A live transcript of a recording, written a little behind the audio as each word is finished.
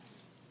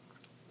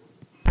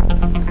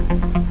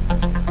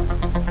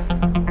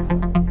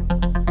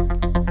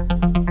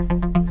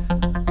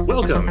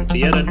welcome to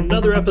yet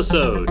another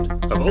episode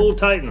of Old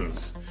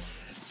Titans.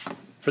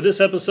 For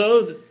this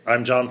episode,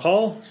 I'm John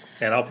Paul,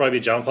 and I'll probably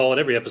be John Paul at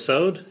every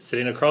episode.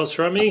 Sitting across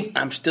from me,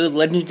 I'm still the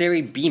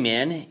legendary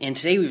B-Man, and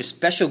today we have a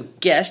special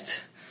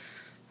guest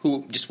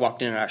who just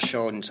walked in on our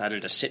show and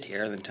decided to sit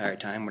here the entire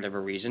time,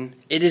 whatever reason.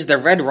 It is the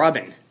Red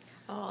Robin.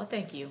 Oh,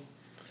 thank you.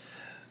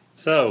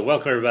 So,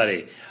 welcome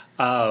everybody.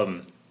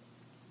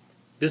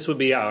 This would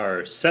be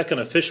our second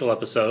official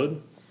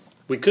episode.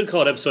 We could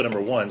call it episode number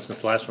 1 since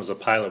the last one was a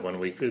pilot one.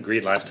 We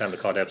agreed last time to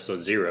call it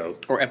episode 0.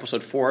 Or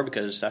episode 4,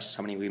 because that's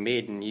how many we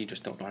made, and you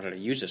just don't know how to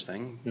use this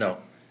thing. No.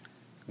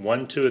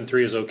 1, 2, and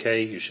 3 is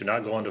okay. You should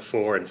not go on to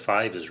 4, and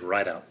 5 is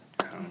right out.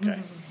 Okay.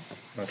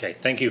 Okay,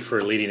 thank you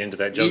for leading into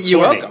that joke.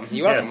 You're for me. welcome.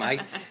 You're welcome. Yes.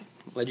 I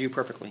led you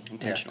perfectly,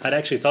 intentionally. I'd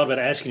actually thought about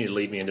asking you to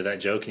lead me into that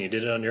joke, and you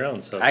did it on your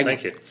own, so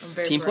thank you. I'm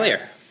very Team proud.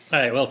 player. All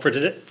right, well, for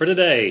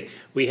today,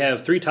 we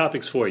have 3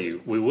 topics for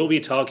you. We will be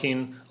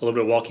talking a little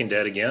bit of Walking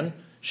Dead again,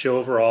 show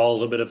overall, a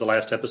little bit of the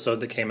last episode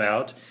that came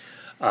out.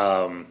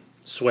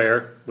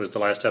 Swear was the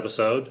last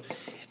episode,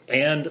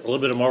 and a little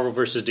bit of Marvel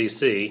versus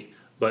DC.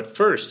 But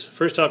first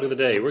topic of the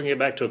day, we're going to get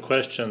back to a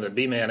question that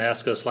B-Man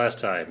asked us last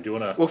time. Do you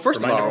want to Well, first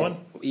of remind all,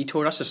 everyone? you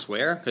told us to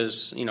swear,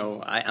 because,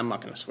 I'm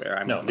not going to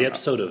swear. No, the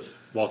episode of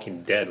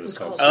Walking Dead was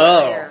called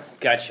called Swear. Oh,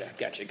 gotcha.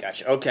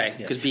 Okay,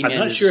 because Yeah. B-Man I'm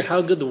not is... sure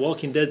how good the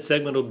Walking Dead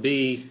segment will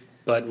be,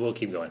 but we'll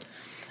keep going.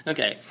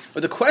 Okay.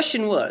 Well, the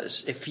question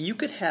was, if you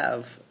could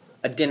have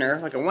a dinner,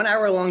 like a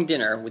 1-hour-long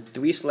dinner with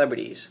 3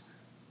 celebrities,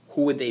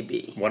 who would they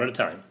be? One at a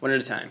time, One at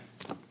a time.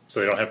 so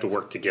they don't have to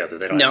work together.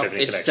 They don't No, have to have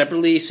any it's connection.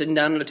 separately sitting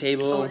down at a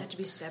table. Oh, it have to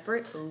be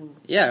separate? Ooh,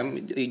 Yeah,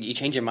 you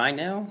change your mind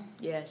now?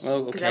 yes.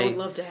 Oh, Because okay. I would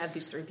love to have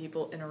these 3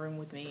 people in a room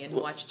with me and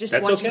watch that's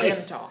watch okay.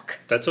 them talk.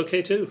 That's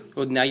okay, too.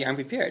 Well, now you're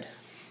unprepared.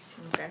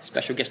 Okay.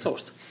 Special guest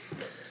host.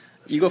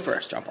 You go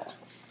first, John Paul.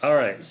 All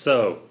right,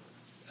 so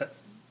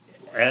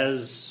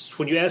as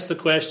when you asked the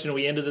question,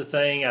 we ended the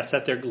thing, I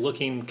sat there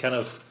looking kind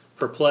of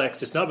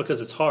perplexed. It's not because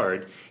it's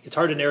hard. It's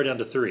hard to narrow down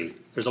to 3.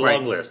 There's a Right.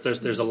 long list.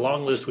 There's a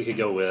long list we could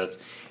go with.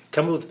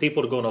 Coming with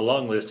people to go on a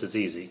long list is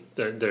easy.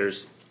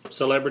 There's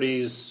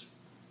celebrities,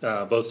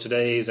 both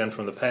today's and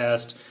from the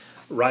past,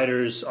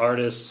 writers,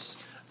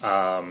 artists,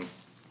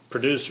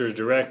 producers,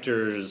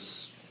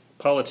 directors,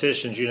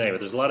 politicians, you name it.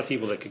 There's a lot of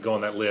people that could go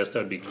on that list. That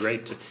would be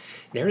great. To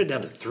narrow it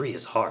down to 3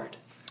 is hard.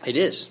 It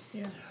is.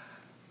 Yeah.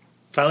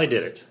 Finally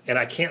did it. And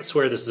I can't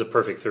swear this is a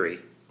perfect 3.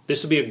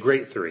 This would be a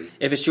great 3.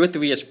 If it's your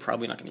 3, it's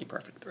probably not going to be a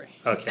perfect 3.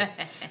 Okay.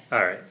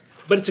 All right.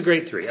 But it's a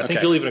great 3. I think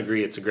Okay. you'll even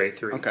agree it's a great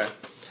 3. Okay.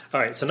 All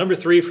right. So number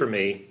 3 for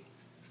me,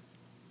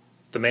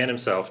 the man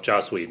himself,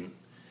 Joss Whedon.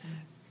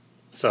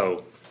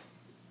 So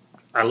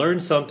I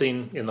learned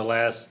something in the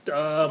last,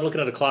 I'm looking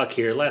at a clock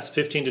here, last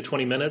 15 to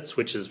 20 minutes,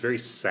 which is very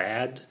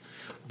sad.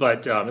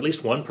 But at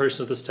least one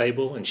person at this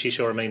table, and she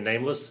shall remain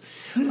nameless,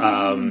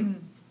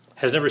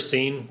 has never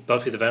seen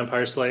Buffy the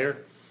Vampire Slayer,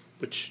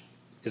 which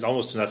is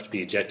almost enough to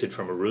be ejected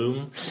from a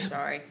room. I'm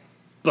sorry.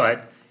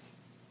 But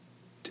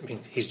I mean,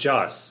 he's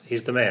Joss.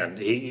 He's the man.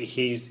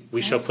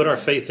 We shall put our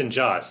faith in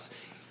Joss.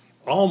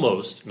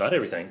 Almost, not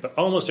everything, but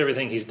almost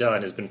everything he's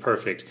done has been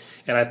perfect.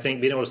 And I think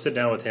being able to sit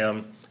down with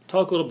him,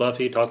 talk a little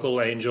Buffy, talk a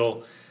little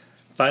Angel,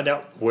 find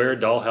out where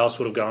Dollhouse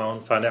would have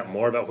gone, find out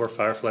more about where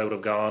Firefly would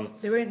have gone.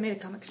 They already made a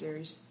comic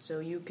series, so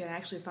you can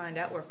actually find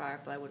out where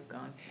Firefly would have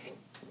gone.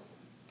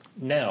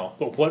 Now,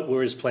 but what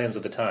were his plans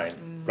at the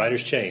time?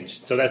 Writers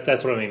changed. So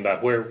that's what I mean by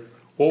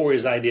what were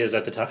his ideas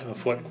at the time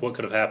of what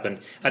could have happened.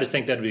 I just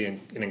think that would be an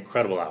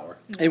incredible hour.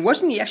 And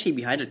wasn't he actually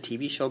behind a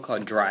TV show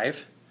called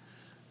Drive?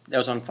 That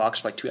was on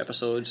Fox for like 2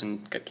 episodes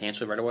and got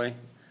canceled right away?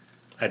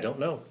 I don't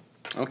know.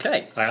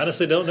 Okay. I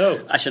honestly don't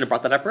know. I should have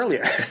brought that up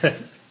earlier.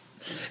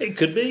 It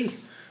could be.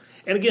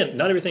 And again,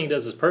 not everything he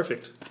does is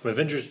perfect.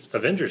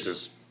 Avengers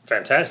is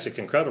fantastic,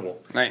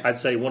 incredible. Right. I'd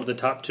say one of the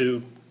top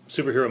 2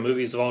 superhero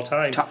movies of all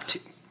time. Top 2.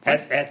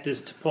 At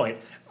this point.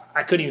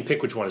 I couldn't even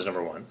pick which one is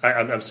number 1.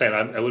 I'm saying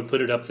I would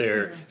put it up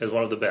there as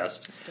one of the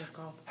best. It's a good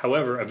call.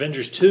 However,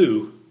 Avengers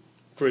 2,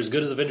 for as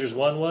good as Avengers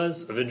 1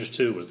 was, Avengers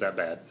 2 was that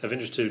bad.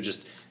 Avengers 2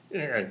 just,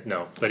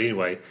 no. But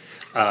anyway,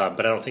 but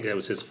I don't think that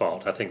was his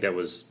fault. I think that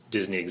was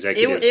Disney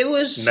executives It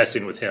was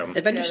messing with him.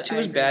 Avengers Yeah, 2 I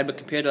was agree. bad, but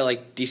compared to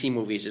like DC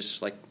movies,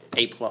 it's like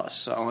A+.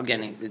 So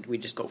again, we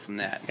just go from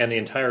that. And the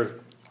entire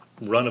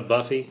run of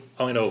Buffy,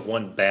 I only know of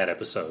one bad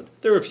episode.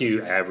 There were a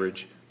few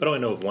average, but I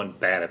only know of one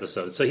bad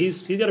episode. So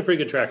he's got a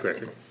pretty good track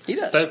record. He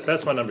does. So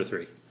that's my number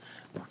 3.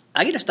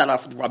 I get to start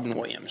off with Robin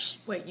Williams.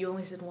 Wait, you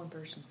only said one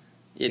person.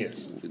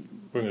 Yes.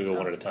 We're going to go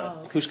one at a time.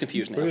 Oh, Who's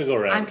confused now? We're going to go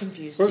around. I'm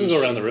confused. We're going to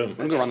go around the room. I'm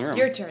going to go around the room.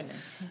 Your turn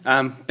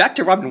then. Back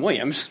to Robin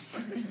Williams.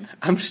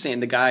 I'm just saying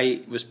the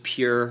guy was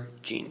pure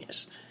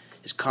genius.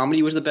 His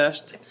comedy was the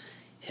best,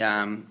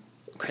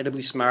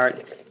 incredibly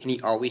smart, and he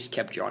always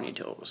kept you on your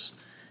toes.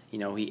 You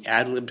know, he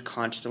ad-libbed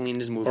constantly in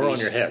his movies. Or on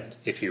your head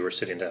if you were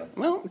sitting down.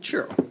 Well,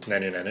 true.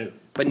 Nanu.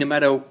 But no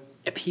matter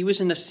if he was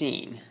in a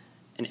scene,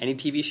 in any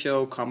TV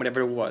show, comedy,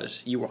 whatever it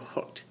was, you were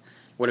hooked.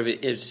 Whatever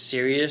it is,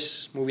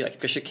 serious movie like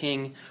Fisher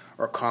King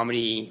or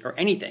comedy or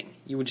anything,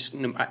 you were just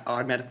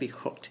automatically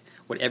hooked.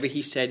 Whatever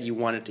he said, you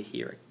wanted to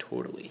hear it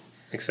totally.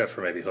 Except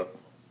for maybe Hook.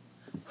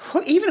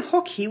 Even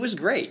Hook, he was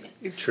great.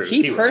 True,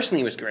 He he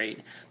personally was great.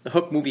 The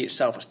Hook movie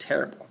itself was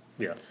terrible.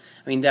 Yeah.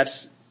 I mean,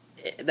 that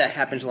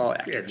happens to a lot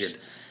of actors.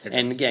 It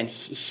is. Again,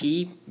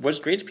 he was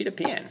great as Peter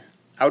Pan.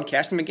 I would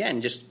cast him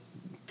again just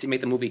to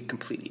make the movie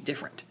completely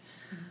different.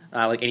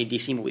 Like any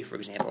DC movie, for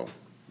example.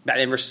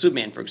 Batman vs.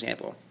 Superman, for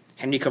example.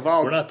 Henry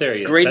Cavill. We're not there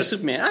yet. Great That's-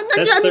 Superman.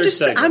 that's third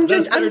segment. I'm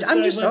That's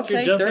just third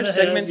okay. segment. You're jumping Third ahead.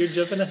 segment. You're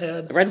jumping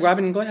ahead. Red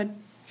Robin, go ahead.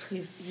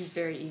 He's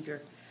very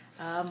eager.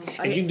 And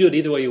you can do it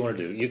either way you want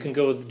to do. You can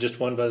go with just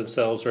one by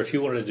themselves, or if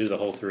you wanted to do the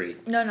whole three.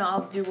 No,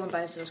 I'll do one by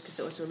themselves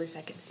so at least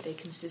I can stay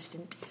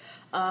consistent.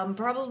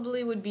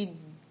 Probably would be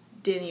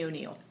Danny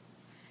O'Neill.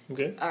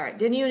 Okay. All right,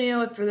 Danny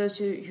O'Neill. For those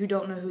who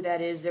don't know who that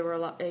is, there were a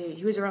lot.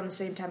 He was around the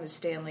same time as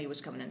Stan Lee was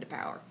coming into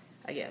power,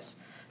 I guess,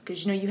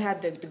 because you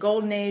had the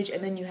Golden Age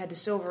and then you had the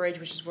Silver Age,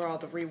 which is where all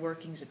the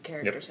reworkings of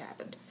characters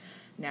happened.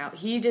 Now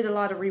he did a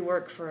lot of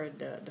rework for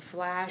the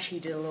Flash. He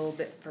did a little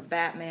bit for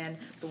Batman.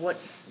 But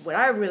what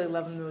I really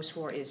love him most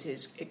for is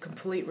his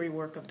complete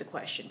rework of the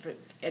Question.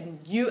 And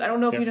I don't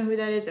know if you know who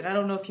that is, and I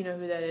don't know if you know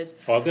who that is.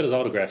 Oh, I've got his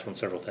autograph on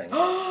several things.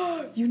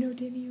 You know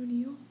Danny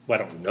O'Neill? Well,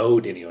 I don't know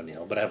Denny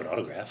O'Neill, but I have an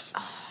autograph.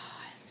 I'm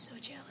so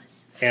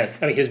jealous. And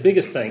I mean, his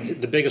biggest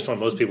thing, the biggest one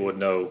most people would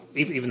know,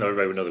 even though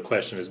everybody would know the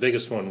Question, his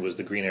biggest one was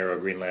the Green Arrow,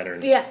 Green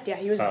Lantern. Yeah,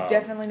 he was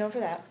definitely known for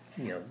that.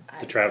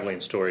 The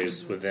traveling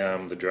stories with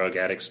them, the drug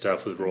addict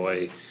stuff with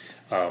Roy.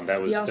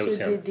 That was He also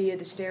him. did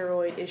the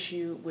steroid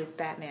issue with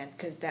Batman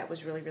because that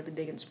was really, really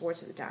big in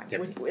sports at the time.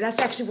 Yep. That's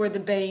actually where the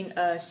Bane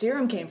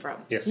serum came from.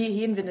 Yes.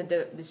 He invented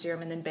the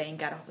serum, and then Bane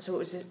got it. So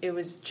it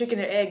was chicken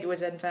and egg. It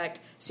was in fact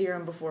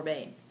serum before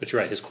Bane. But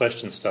you're right, his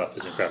Question stuff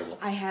is incredible.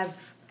 I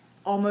have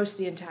almost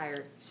the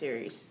entire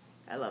series.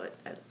 I love it.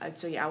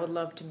 I would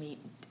love to meet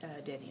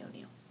Danny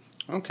O'Neill.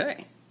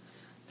 Okay.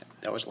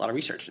 That was a lot of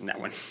research in that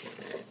one.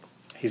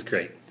 He's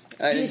great.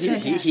 He's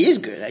fantastic. He is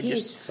good.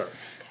 He's fantastic.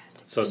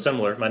 So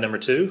similar. My number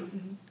two,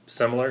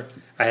 similar.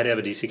 I had to have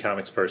a DC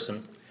Comics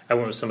person. I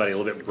went with somebody a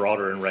little bit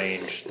broader in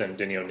range than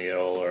Denny O'Neill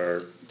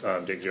or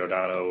Dick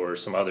Giordano or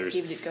some others.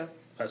 Steve Ditko.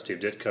 Steve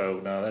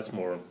Ditko. No, that's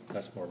more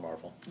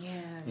Marvel. Yeah.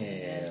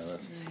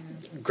 That's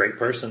great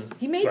person.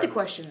 He made the But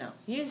Question though.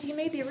 He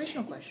made the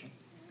original Question.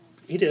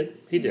 He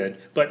did.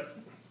 But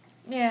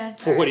Yeah.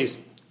 for what he's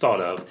thought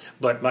of.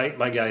 But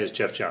my guy is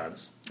Jeff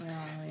Johns. Oh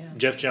yeah.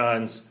 Jeff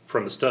Johns,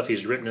 from the stuff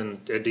he's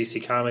written at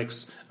DC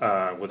Comics,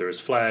 whether it's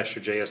Flash or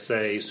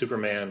JSA,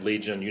 Superman,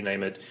 Legion, you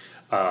name it,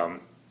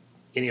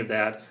 any of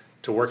that,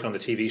 to working on the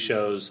TV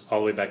shows, all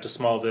the way back to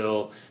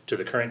Smallville, to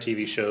the current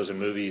TV shows and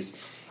movies,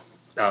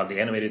 the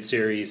animated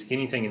series,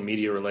 anything in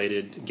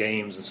media-related,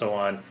 games and so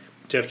on,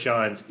 Jeff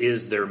Johns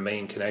is their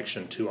main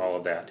connection to all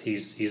of that.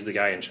 He's the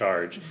guy in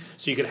charge.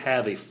 So you could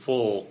have a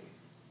full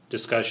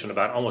discussion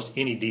about almost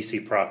any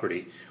DC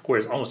property,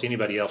 whereas almost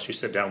anybody else you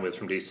sit down with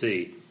from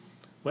DC,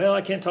 well,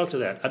 I can't talk to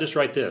that. I just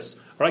write this.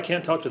 Or I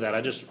can't talk to that.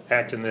 I just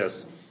act in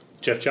this.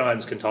 Jeff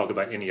Johns can talk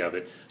about any of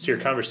it. So your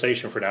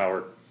conversation for an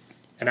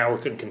hour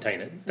couldn't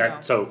contain it.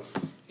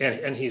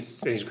 And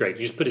he's great.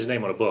 You just put his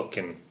name on a book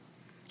and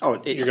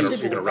you're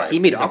gonna write. He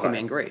made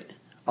Aquaman great.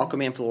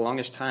 Aquaman for the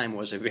longest time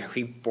was a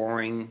very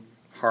boring,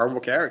 horrible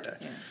character.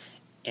 Yeah.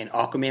 And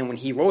Aquaman, when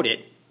he wrote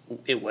it,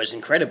 it was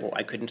incredible.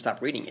 I couldn't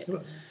stop reading it.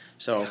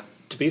 So,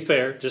 to be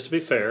fair,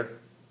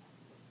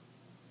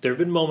 there have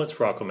been moments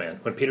for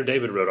Aquaman. When Peter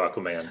David wrote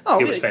Aquaman,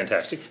 it was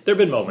fantastic. There have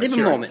been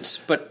moments.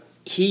 But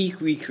he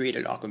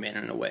recreated Aquaman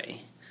in a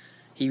way.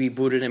 He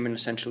rebooted him in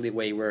essentially a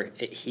way where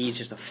he's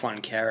just a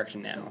fun character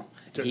now.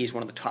 He's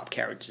one of the top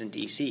characters in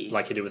DC.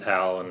 Like he did with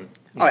Hal and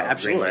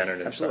absolutely, Green Lantern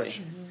and absolutely.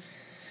 such.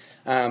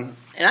 And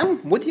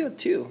I'm with you,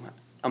 too.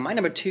 On my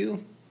number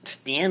two,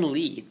 Stan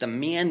Lee, the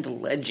man, the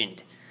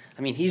legend.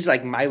 I mean, he's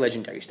like my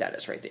legendary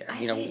status right there.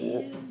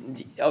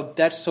 Oh,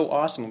 that's so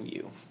awesome of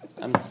you.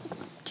 I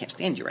can't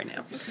stand you right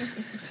now.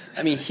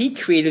 I mean, he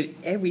created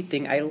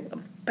everything.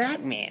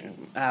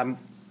 Batman,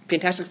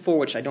 Fantastic Four,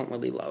 which I don't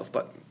really love,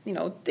 but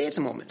they had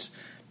some moments.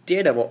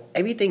 Daredevil,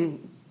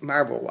 everything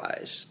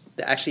Marvel-wise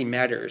that actually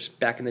matters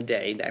back in the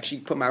day, that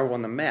actually put Marvel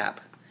on the map,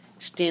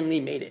 Stan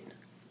Lee made it.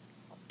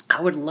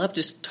 I would love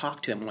to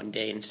talk to him one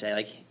day and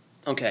say,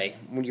 okay,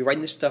 when you're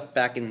writing this stuff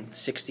back in the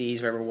 60s,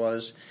 whatever it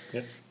was,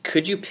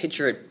 could you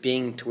picture it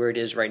being to where it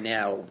is right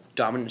now,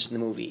 dominance in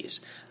the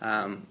movies,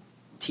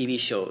 TV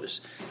shows,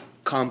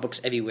 comic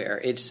books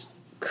everywhere?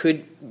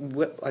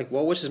 What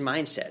was his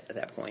mindset at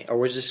that point? Or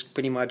was this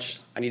pretty much,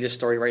 I need a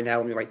story right now,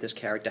 let me write this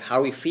character,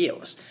 how he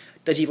feels?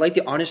 Does he like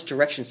the honest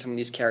direction some of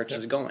these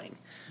characters are going?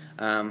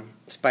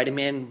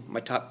 Spider-Man, my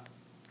top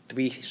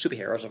 3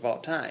 superheroes of all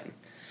time.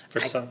 For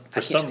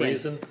some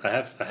reason, I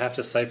have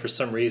to say, for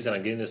some reason,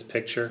 I'm getting this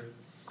picture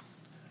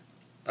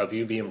of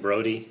you being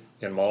Brody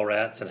in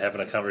Mallrats and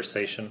having a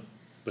conversation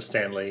with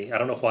Stan Lee. I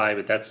don't know why,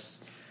 but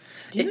that's...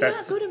 Do you not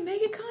go to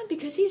MegaCon?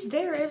 Because he's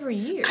there every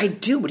year. I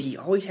do, but he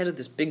always had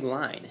this big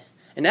line.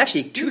 And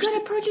actually... You got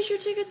to purchase your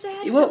tickets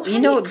ahead. Well, how do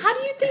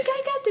you think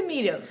I got to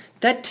meet him?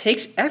 That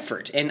takes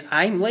effort, and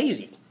I'm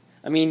lazy.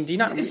 I mean, do you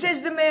not? It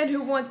says the man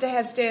who wants to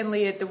have Stan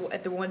Lee at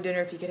the one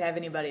dinner if he could have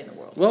anybody in the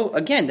world. Well,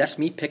 again, that's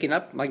me picking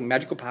up my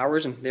magical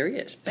powers, and there he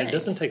is. And Bang. it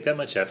doesn't take that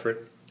much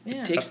effort.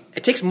 Yeah.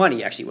 It takes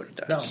money, actually, what it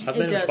No, does. I've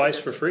met him twice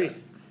for free.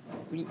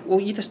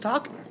 Well, you just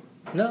talk.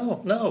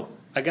 No.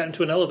 I got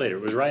into an elevator.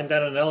 Was riding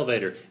down an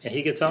elevator, and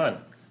he gets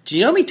on. Do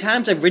you know how many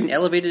times I've ridden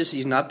elevators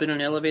he's not been in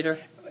an elevator?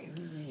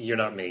 You're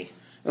not me.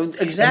 Well,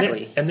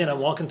 exactly. And then I'm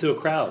walking through a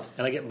crowd,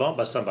 and I get bumped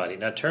by somebody.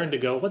 And I turn to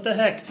go, what the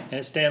heck? And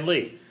it's Stan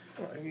Lee.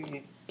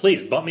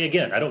 Please, bump me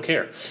again. I don't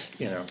care.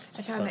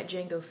 That's how I met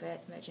Django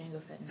Fett.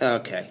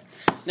 Okay.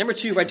 Number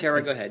 2, right,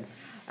 Tara, go ahead.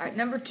 All right,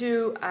 number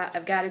 2,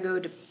 I've got to go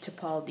to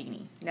Paul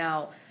Dini.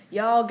 Now,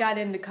 y'all got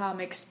into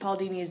comics. Paul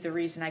Dini is the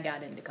reason I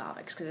got into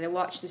comics, because I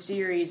watched the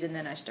series and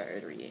then I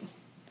started reading.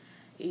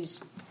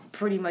 He's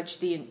pretty much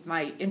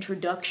my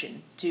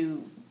introduction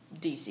to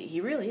DC.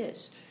 He really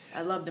is.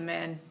 I love the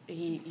man.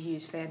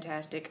 He's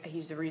fantastic.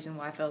 He's the reason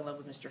why I fell in love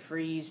with Mr.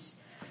 Freeze,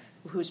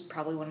 who's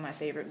probably one of my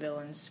favorite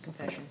villains.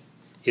 Confession.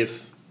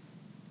 If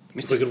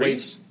we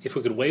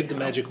could wave the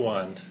magic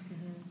wand,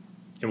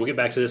 and we'll get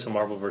back to this in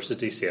Marvel versus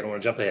DC. I don't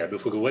want to jump ahead, but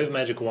if we could wave a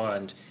magic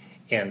wand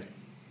and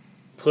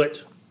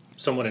put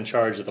someone in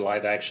charge of the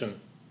live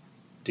action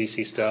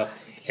DC stuff,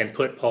 and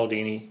put Paul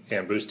Dini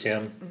and Bruce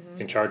Timm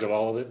in charge of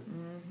all of it,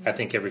 I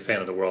think every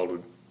fan of the world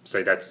would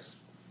say that's.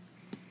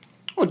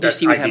 Well,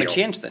 DC would have a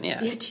chance then,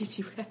 yeah. Yeah,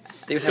 DC would have.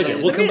 They would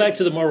have We'll come back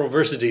to the Marvel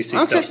versus DC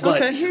stuff,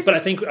 but okay. but I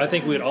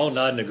think we'd all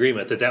nod in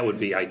agreement that would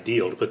be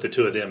ideal to put the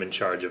two of them in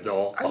charge of the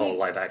whole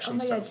live action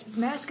stuff. God,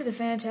 Mask of the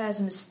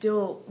Phantasm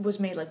was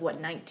made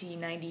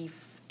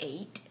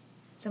 1998,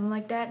 something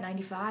like that,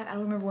 95. I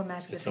don't remember when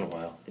Mask of the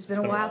Phantasm. It's been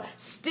a while.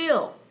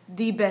 Still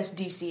the best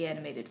DC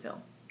animated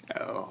film.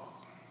 Oh,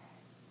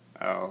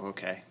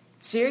 okay.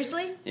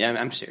 Seriously? Yeah,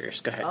 I'm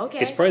serious. Go ahead. Okay.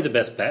 It's probably the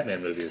best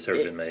Batman movie that's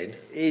ever been made.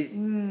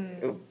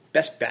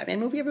 Best Batman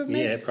movie ever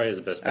made? Yeah, it probably is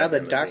the best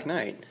Batman The Dark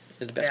Knight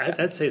is the best. Yeah,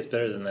 I'd say it's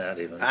better than that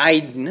even.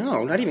 I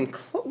know, not even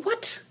close.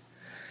 What?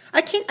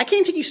 I can't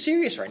even take you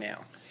serious right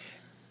now.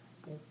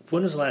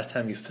 When was the last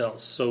time you felt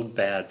so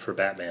bad for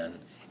Batman?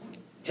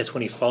 It's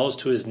when he falls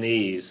to his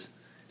knees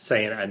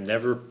saying, I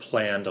never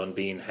planned on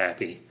being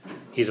happy.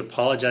 He's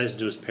apologizing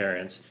to his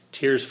parents,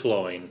 tears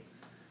flowing.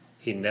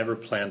 He never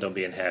planned on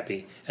being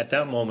happy. At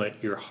that moment,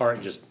 your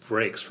heart just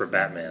breaks for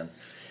Batman.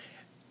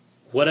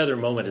 What other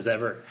moment has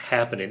ever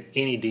happened in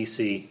any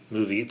DC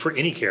movie, for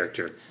any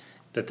character,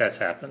 that's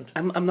happened?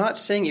 I'm not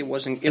saying it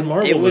wasn't. In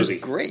Marvel it was movie,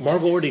 great.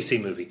 Marvel or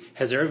DC movie,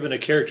 has there ever been a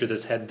character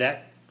that's had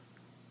that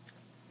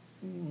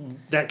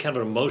kind of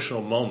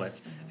emotional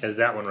moment as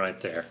that one right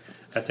there?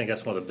 I think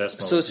that's one of the best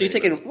moments. So you're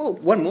taking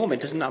one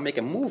moment does not make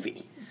a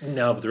movie.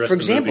 No, but the rest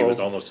of the movie was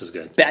almost as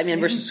good. Batman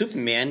versus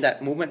Superman,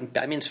 that moment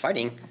Batman's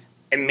fighting,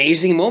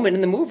 amazing moment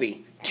in the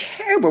movie.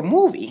 Terrible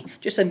movie,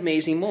 just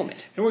amazing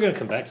moment. And we're going to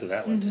come back to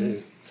that one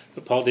too.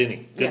 But Paul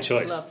Dini, good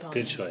choice.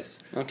 Good choice.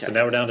 Okay. So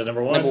now we're down to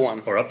number one. Number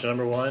one. Or up to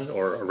number one,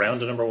 or around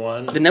to number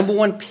one. The number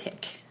one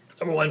pick.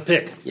 Number one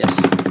pick. Yes.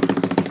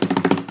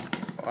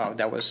 Wow,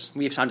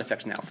 we have sound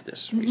effects now for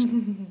this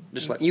reason.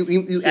 Just like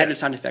you added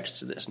sound effects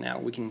to this now.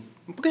 We can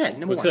go ahead,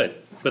 number one. We could.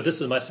 But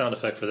this is my sound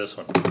effect for this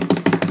one.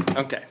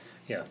 Okay.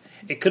 Yeah.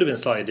 It could have been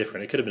slightly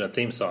different. It could have been a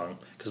theme song.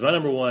 Because my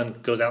number one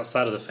goes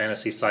outside of the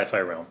fantasy sci-fi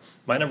realm.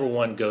 My number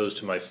one goes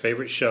to my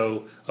favorite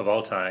show of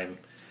all time.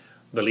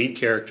 The lead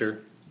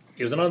character.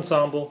 It was an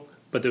ensemble,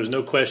 but there was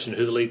no question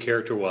who the lead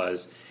character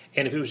was.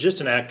 And if it was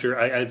just an actor,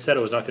 I had said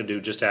I was not going to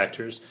do just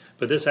actors.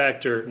 But this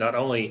actor, not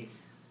only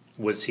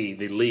was he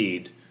the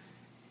lead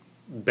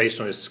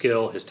based on his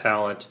skill, his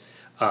talent,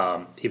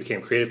 he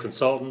became creative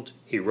consultant,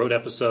 he wrote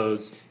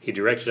episodes, he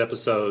directed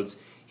episodes.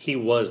 He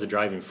was the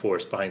driving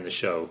force behind the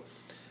show.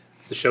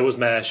 The show was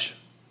MASH,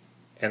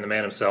 and the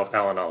man himself,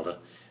 Alan Alda,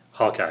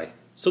 Hawkeye.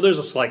 So there's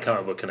a slight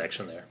comic book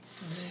connection there.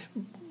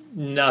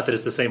 Not that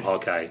it's the same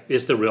Hawkeye.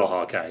 It's the real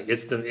Hawkeye.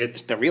 It's the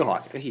real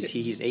Hawkeye.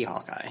 He's a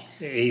Hawkeye.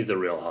 He's the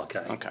real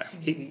Hawkeye. Okay.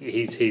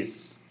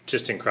 He's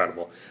just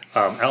incredible.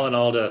 Alan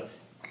Alda,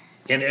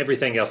 and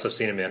everything else I've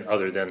seen him in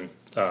other than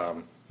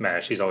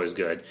MASH, he's always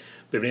good.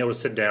 But being able to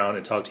sit down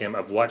and talk to him,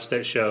 I've watched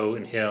that show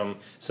and him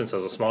since I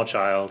was a small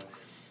child.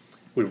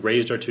 We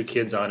raised our two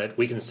kids on it.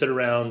 We can sit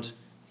around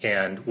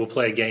and we'll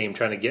play a game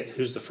trying to get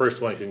who's the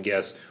first one who can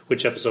guess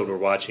which episode we're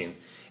watching.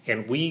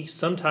 And we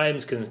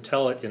sometimes can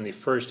tell it in the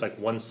first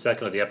 1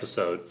 second of the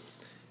episode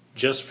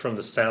just from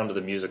the sound of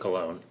the music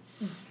alone.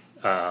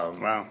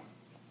 Wow.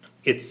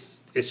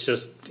 It's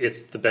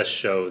the best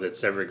show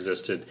that's ever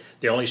existed.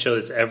 The only show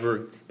that's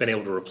ever been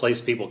able to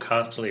replace people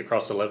constantly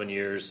across 11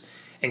 years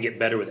and get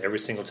better with every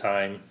single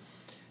time.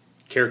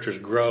 Characters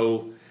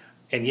grow.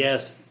 And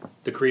yes,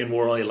 the Korean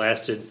War only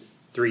lasted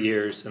 3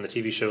 years and the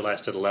TV show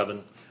lasted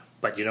 11.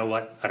 But you know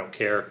what? I don't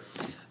care.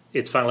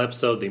 Its final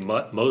episode, the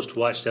most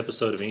watched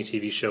episode of any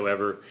TV show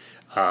ever,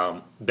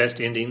 best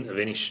ending of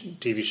any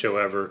TV show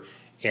ever,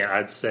 and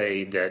I'd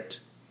say that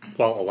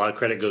while a lot of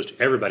credit goes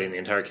to everybody in the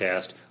entire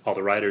cast, all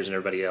the writers and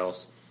everybody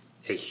else,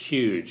 a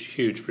huge,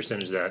 huge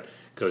percentage of that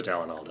goes to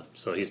Alan Alda.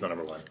 So he's my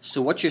number one.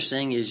 So what you're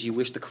saying is you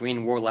wish the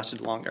Korean War lasted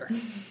longer?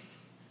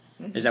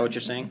 Is that what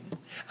you're saying?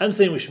 I'm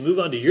saying we should move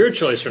on to your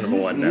choice for number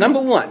one now.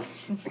 Number one,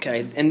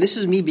 okay, and this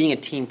is me being a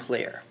team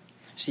player.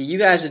 See, you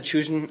guys are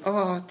choosing,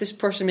 oh, this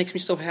person makes me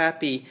so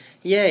happy.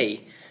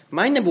 Yay.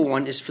 My number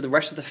one is for the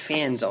rest of the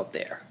fans out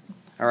there.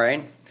 All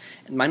right?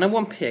 And my number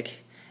one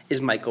pick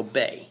is Michael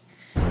Bay.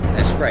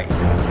 That's right.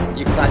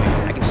 You're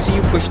clapping. I can see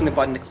you pushing the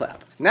button to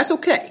clap. And that's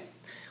okay.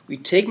 We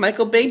take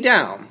Michael Bay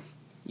down.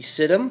 You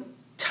sit him,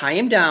 tie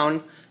him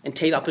down, and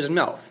tape up his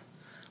mouth.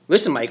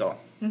 Listen, Michael.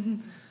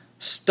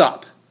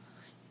 Stop.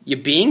 You're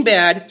being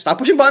bad. Stop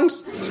pushing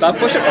buttons. Stop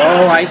pushing.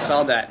 Oh, I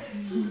saw that.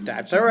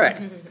 That's all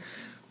right.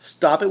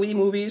 Stop it with your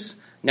movies.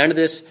 None of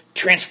this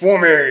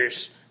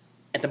Transformers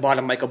at the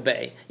bottom, Michael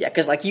Bay. Yeah,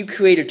 because like you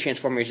created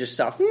Transformers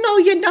yourself. No,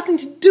 you had nothing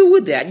to do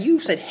with that. You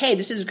said, hey,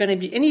 this is going to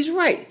be... And he's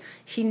right.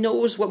 He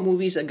knows what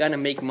movies are going to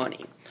make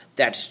money.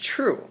 That's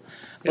true.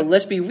 But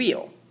let's be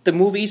real. The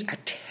movies are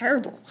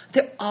terrible.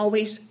 They're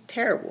always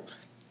terrible.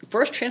 The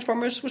first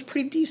Transformers was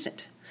pretty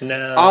decent.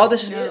 No. All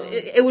this, no.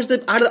 It was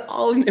the out of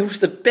all of them, it was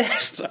the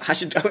best.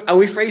 I'll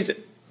rephrase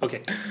it.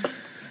 Okay.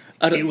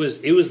 It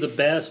was the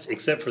best,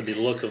 except for the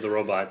look of the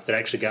robots that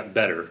actually got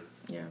better.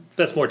 Yeah.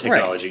 That's more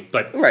technology,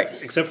 right.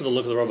 But except for the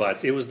look of the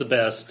robots, it was the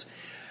best.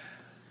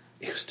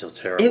 It was still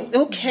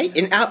terrible. Okay,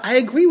 and I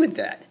agree with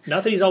that.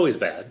 Not that he's always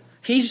bad.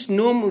 He's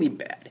normally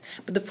bad,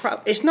 but the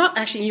problem, it's not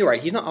actually, you're right,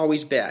 he's not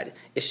always bad.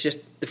 It's just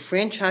the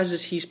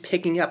franchises he's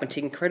picking up and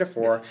taking credit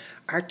for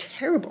are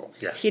terrible.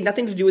 Yeah. He had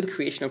nothing to do with the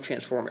creation of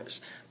Transformers,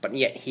 but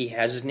yet he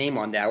has his name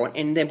on that one,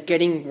 and they're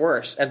getting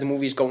worse as the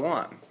movies go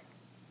on.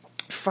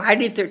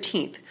 Friday the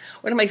 13th,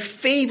 one of my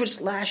favorite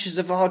slashes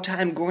of all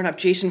time growing up,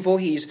 Jason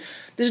Voorhees.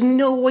 There's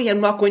no way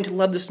I'm not going to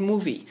love this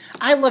movie.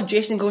 I love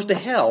Jason Goes to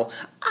Hell.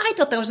 I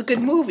thought that was a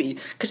good movie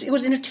because it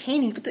was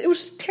entertaining, but it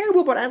was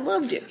terrible, but I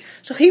loved it.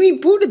 So he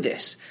rebooted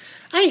this.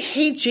 I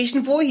hate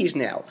Jason Voorhees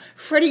now.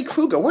 Freddy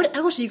Krueger, what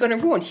else are you going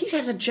to ruin? He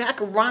has a Jack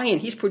Ryan.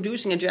 He's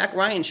producing a Jack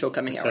Ryan show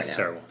coming out right now. That's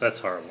terrible. That's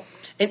horrible.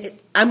 And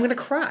I'm going to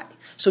cry.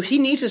 So he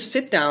needs to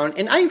sit down,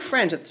 and I have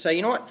friends that say,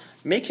 you know what?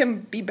 Make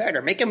him be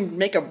better. Make him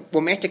make a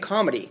romantic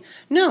comedy.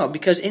 No,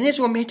 because in his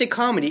romantic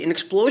comedy, an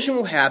explosion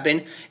will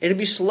happen. It'll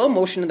be slow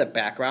motion in the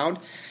background.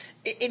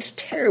 It's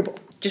terrible.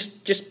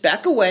 Just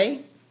back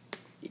away.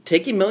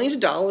 Take your millions of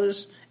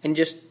dollars and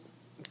just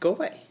go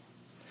away.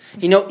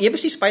 You ever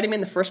see Spider-Man,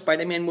 the first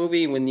Spider-Man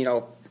movie, when,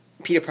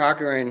 Peter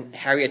Parker and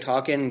Harry are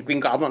talking, Green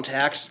Goblin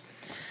attacks,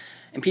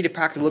 and Peter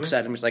Parker looks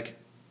at him and is like,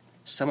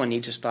 someone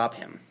needs to stop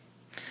him.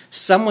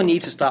 Someone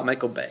needs to stop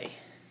Michael Bay.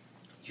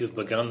 You've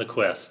begun the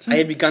quest. I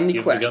have begun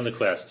the quest. You've begun the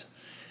quest.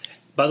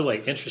 By the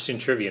way, interesting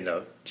trivia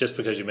note, just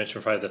because you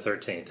mentioned Friday the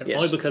 13th, and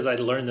only because I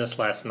learned this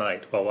last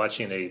night while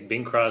watching a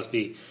Bing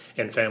Crosby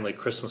and Family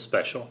Christmas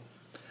special.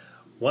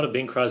 One of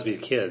Bing Crosby's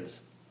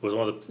kids was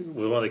one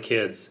of the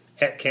kids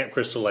at Camp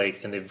Crystal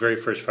Lake in the very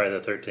first Friday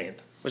the 13th.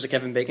 Was it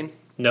Kevin Bacon?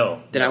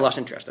 No. Then I lost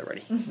interest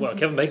already. Well,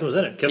 Kevin Bacon was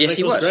in it. Kevin yes,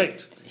 Bacon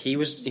he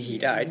was great. He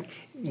died.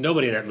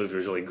 Nobody in that movie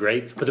was really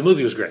great, but the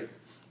movie was great.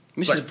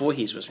 Mrs.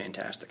 Voorhees was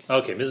fantastic.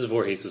 Okay, Mrs.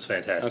 Voorhees was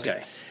fantastic.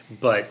 Okay.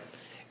 But,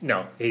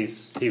 no,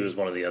 he was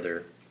one of the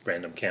other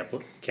random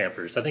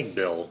campers. I think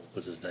Bill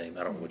was his name.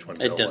 I don't know which one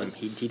Bill was. It doesn't.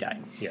 He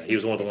died. Yeah, he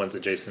was one of the ones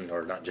that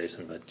not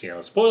Jason,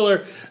 but,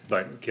 spoiler,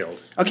 but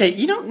killed. Okay,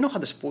 you don't know how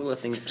the spoiler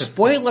thing...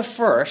 Spoiler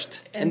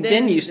first, and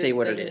then you say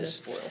what it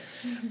is.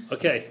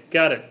 Okay,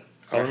 got it.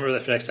 I'll remember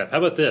that for next time. How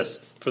about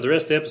this? For the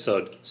rest of the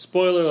episode,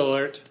 spoiler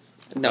alert.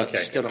 No, okay.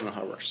 Still don't know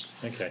how it works.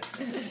 Okay.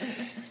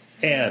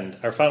 And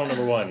our final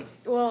number one.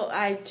 Well,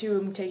 I, too,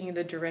 am taking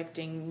the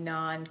directing,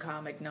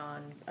 non-comic,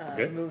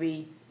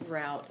 non-movie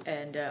route,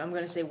 and I'm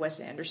going to say Wes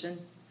Anderson.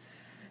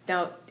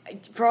 Now,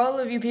 for all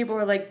of you people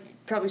who are,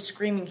 probably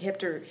screaming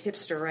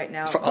hipster right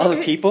now. For all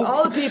the people?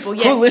 All the people,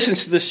 yes. Who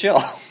listens to this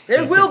show?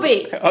 There will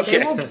be.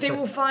 Okay. They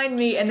will find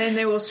me, and then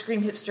they will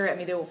scream hipster at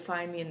me. They will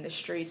find me in the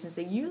streets and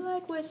say, you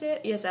like Wes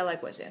Anderson? Yes, I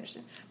like Wes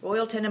Anderson.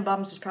 Royal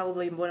Tenenbaums is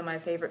probably one of my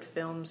favorite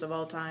films of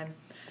all time.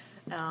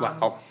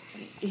 Wow.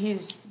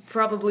 He's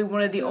probably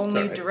one of the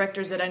only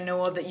directors that I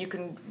know of that you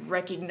can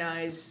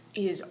recognize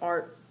his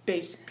art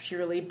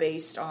purely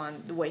based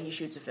on the way he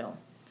shoots a film.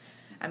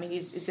 I mean,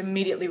 it's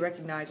immediately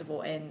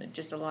recognizable, and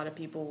just a lot of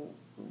people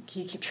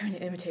he keep trying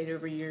to imitate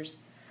over years.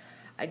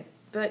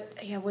 But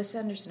Wes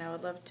Anderson, I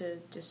would love to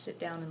just sit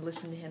down and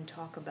listen to him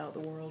talk about the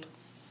world.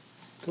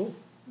 Cool.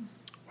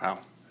 Wow.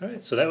 All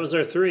right, so that was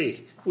our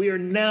three. We are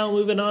now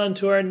moving on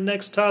to our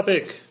next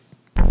topic.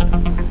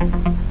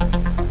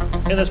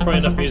 And that's probably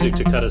enough music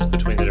to cut us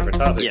between the different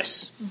topics.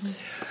 Yes. Mm-hmm.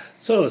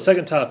 So the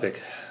second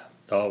topic,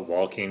 The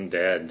Walking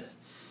Dead.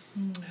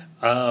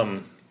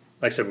 Like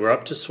I said, we're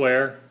up to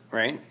swear.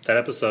 Right. That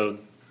episode,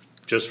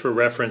 just for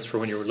reference for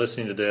when you were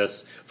listening to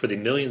this, for the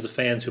millions of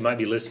fans who might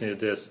be listening to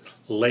this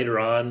later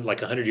on, like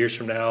 100 years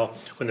from now,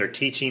 when they're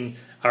teaching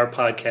our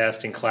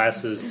podcast in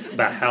classes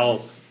about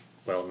how,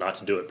 well, not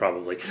to do it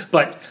probably,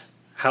 but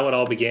how it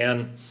all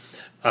began.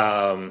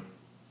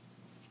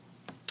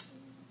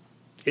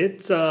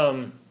 It's,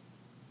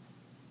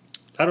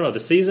 I don't know, the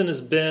season has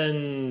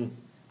been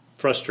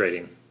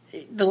frustrating.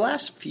 The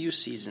last few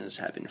seasons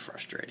have been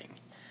frustrating.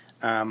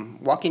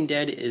 Walking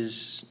Dead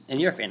is, and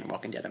you're a fan of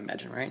Walking Dead, I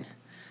imagine, right?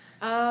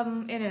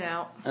 In and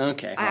out.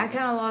 Okay. I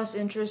kind of lost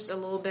interest a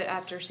little bit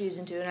after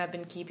season 2, and I've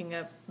been keeping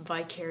up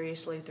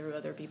vicariously through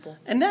other people.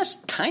 And that's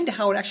kind of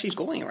how it actually is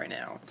going right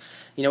now.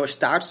 You know, it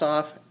starts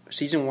off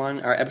season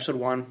 1 or episode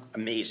 1,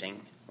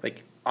 amazing.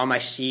 Like on my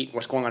seat,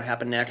 what's going on to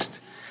happen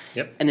next?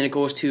 Yep. And then it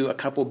goes to a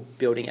couple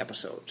building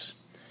episodes.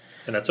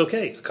 And that's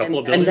okay. A couple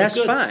of buildings and that's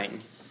is good.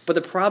 fine. But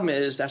the problem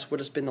is that's what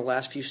it's been the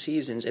last few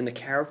seasons, and the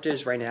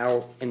characters right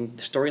now and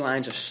the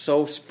storylines are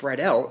so spread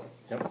out.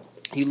 Yep.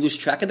 You lose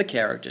track of the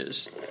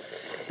characters.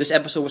 This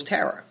episode was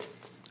Tara.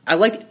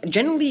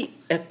 Generally,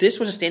 if this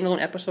was a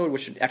standalone episode,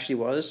 which it actually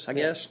was, I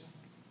guess,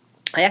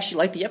 I actually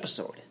liked the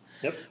episode.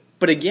 Yep.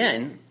 But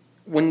again,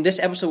 when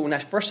I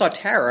first saw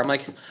Tara, I'm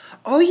like,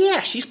 oh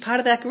yeah, she's part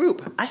of that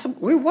group.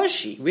 Where was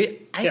she?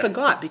 I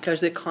forgot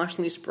because they're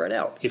constantly spread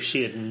out. If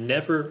she had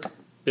never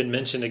been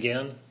mentioned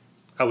again,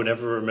 I would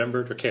never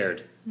remembered or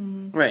cared.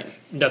 Right.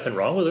 Nothing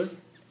wrong with her.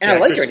 And I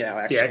like her now,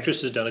 actually. The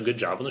actress has done a good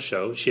job on the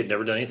show. She had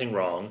never done anything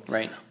wrong.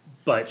 Right.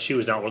 But she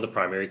was not one of the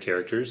primary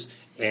characters.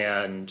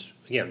 And,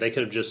 again, they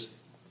could have just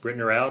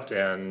written her out,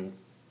 and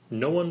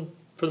no one,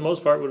 for the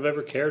most part, would have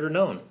ever cared or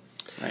known.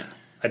 Right.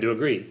 I do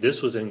agree.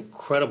 This was an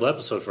incredible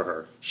episode for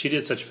her. She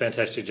did such a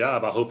fantastic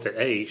job. I hope that,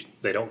 A,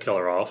 they don't kill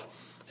her off,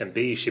 and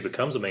B, she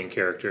becomes a main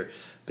character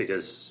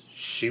because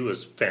she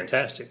was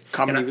fantastic.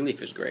 Comedy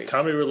relief is great.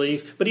 Comedy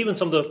relief, but even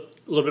some of the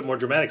a little bit more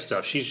dramatic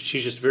stuff. She's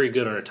just very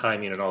good on her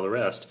timing and all the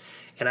rest.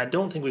 And I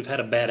don't think we've had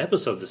a bad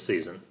episode this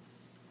season.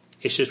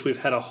 It's just we've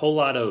had a whole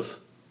lot of,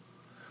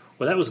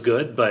 well, that was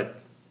good,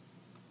 but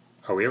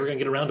are we ever going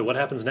to get around to what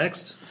happens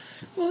next?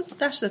 Well,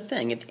 that's the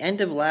thing. At the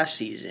end of last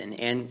season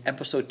and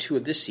episode 2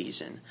 of this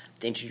season,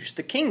 they introduced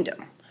the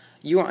Kingdom.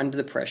 You are under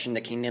the impression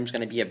the Kingdom's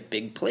going to be a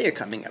big player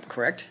coming up,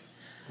 correct?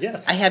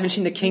 Yes. I haven't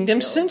seen the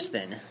Kingdom since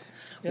then.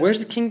 Yeah. Where's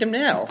the Kingdom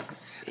now?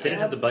 They didn't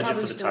have the budget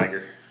Probably for the still-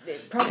 tiger.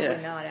 Probably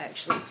Yeah. not,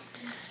 actually.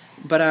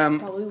 But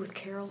Probably with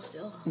Carol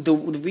still. the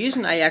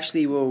reason I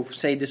actually will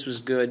say this was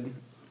good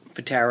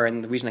for Tara,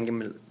 and the reason I give him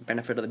the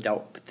benefit of the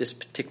doubt, but this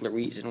particular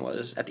reason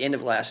was at the end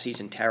of last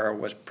season, Tara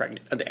was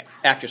pregnant. The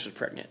actress was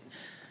pregnant.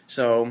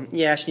 So,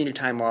 yeah, she needed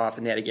time off,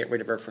 and they had to get rid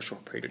of her for a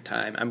short period of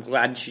time. I'm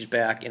glad she's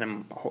back,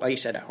 and like you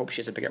said, I hope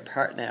she has a bigger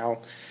part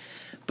now.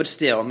 But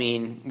still, I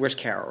mean, where's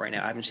Carol right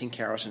now? I haven't seen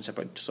Carol since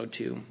episode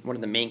 2, one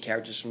of the main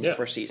characters from the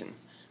first season.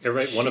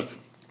 Everybody,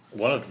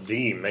 one of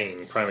the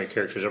main primary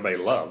characters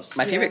everybody loves.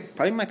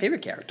 Probably my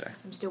favorite character.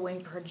 I'm still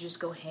waiting for her to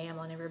just go ham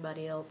on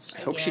everybody else.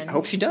 I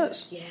hope she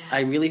does. Yeah. I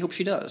really hope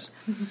she does.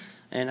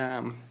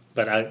 And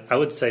But I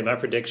would say my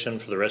prediction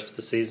for the rest of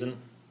the season,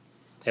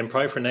 and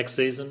probably for next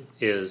season,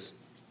 is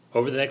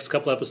over the next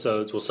couple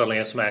episodes, we'll suddenly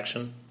have some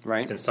action.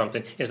 Right. And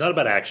something. It's not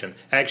about action.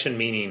 Action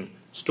meaning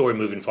story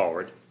moving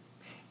forward.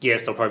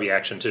 Yes, there'll probably be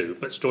action too,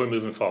 but story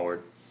moving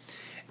forward.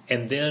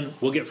 And then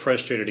we'll get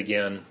frustrated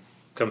again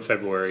come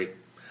February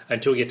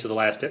until we get to the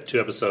last 2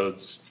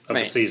 episodes of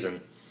the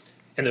season.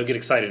 And they'll get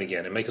excited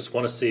again and make us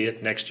want to see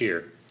it next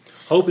year.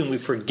 Hoping we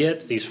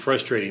forget these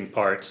frustrating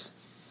parts.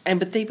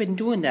 But they've been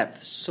doing that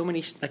for so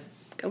many, like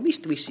at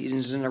least 3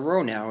 seasons in a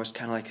row now. It's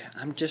kind of like,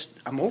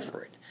 I'm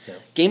over it. Yeah.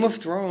 Game of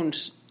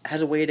Thrones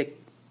has a way to,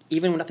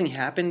 even when nothing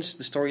happens,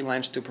 the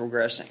storyline's still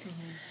progressing.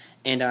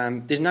 Mm-hmm.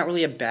 And there's not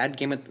really a bad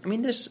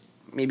there's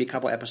maybe a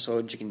couple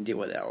episodes you can deal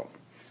without.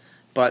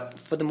 But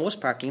for the most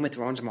part, Game of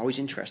Thrones I'm always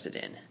interested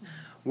in.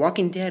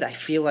 Walking Dead, I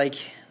feel like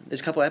there's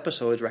a couple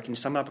episodes where I can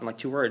sum it up in like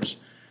 2 words.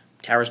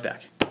 Tara's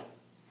back.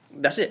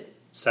 That's it.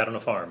 Sat on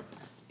a farm.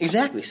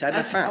 Exactly, sat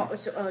on a farm.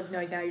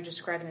 No, now you're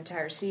describing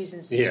entire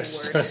seasons in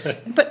Yes. 2 words.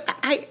 But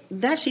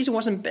that season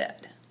wasn't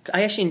bad.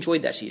 I actually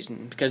enjoyed that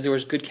season because there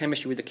was good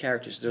chemistry with the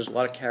characters. There was a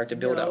lot of character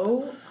build-up.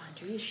 No,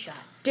 Andrea shot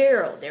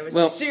Daryl. There was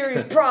Well- a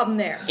serious problem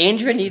there.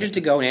 Andrea needed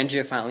to go, and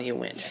Andrea finally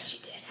went. Yes, she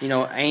did. You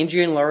know,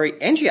 Andrea and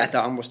Laurie. Andrea, I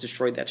thought, almost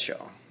destroyed that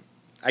show.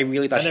 I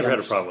really thought I she never had a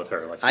almost- problem with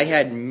her. Like I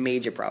had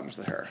major problems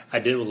with her. I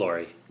did with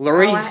Laurie.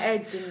 Laurie, Oh, I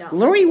did not.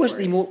 Laurie like was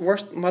Laurie. the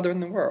worst mother in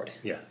the world.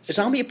 Yeah. The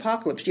zombie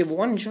apocalypse. You have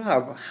one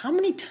job. How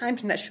many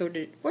times in that show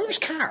where was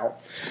Carl?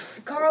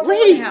 Carl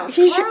Lady, was in the house.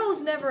 he's- Carl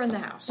is never in the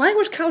house. Why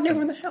was Carl never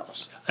in the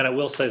house? And I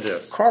will say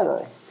this.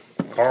 Carl.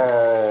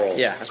 Carl.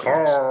 Yeah, that's what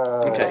it is.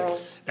 Carl. Okay.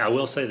 Now, I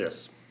will say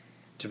this.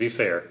 To be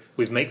fair,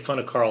 we make fun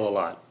of Carl a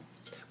lot.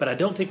 But I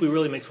don't think we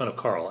really make fun of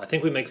Carl. I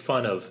think we make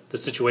fun of the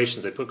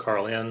situations they put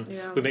Carl in.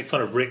 Yeah. We make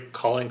fun of Rick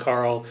calling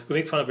Carl. We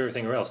make fun of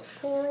everything else.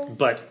 Carl.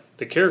 But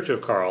the character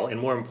of Carl, and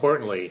more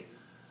importantly,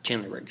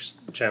 Chandler Riggs.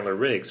 Chandler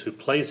Riggs, who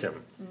plays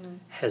him,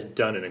 has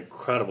done an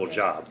incredible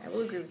job. I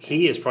will agree with that.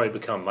 He has probably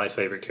become my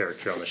favorite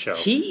character on the show.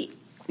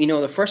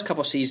 The first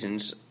couple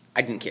seasons,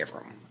 I didn't care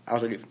for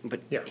him. But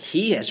Yeah.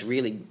 he has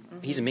really,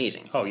 he's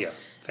amazing. Oh, yeah.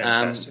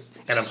 Fantastic.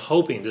 And I'm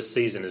hoping this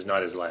season is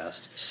not his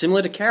last.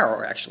 Similar to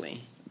Carol,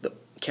 actually.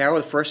 Carol,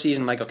 the first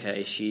season, I'm like,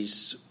 okay,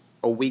 she's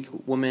a weak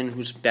woman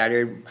who's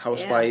battered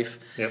housewife.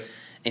 Yep.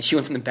 And she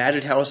went from the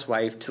battered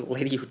housewife to the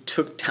lady who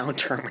took down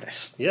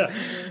Terminus. Yeah.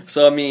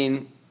 So, I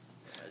mean,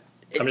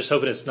 I'm just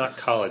hoping it's not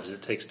college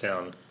that takes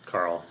down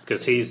Carl,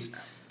 because he's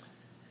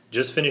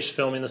just finished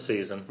filming the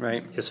season.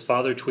 Right. His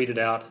father tweeted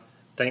out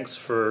thanks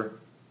for,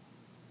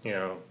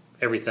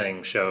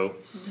 everything show,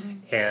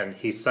 and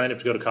he signed up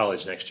to go to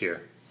college next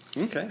year.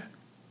 Okay.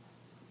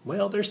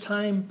 Well, there's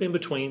time in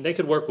between. They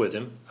could work with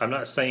him. I'm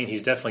not saying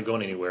he's definitely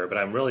going anywhere, but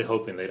I'm really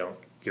hoping they don't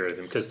get rid of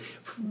him. Because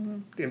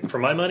for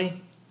my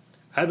money,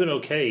 I'd been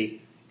okay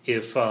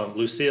if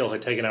Lucille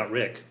had taken out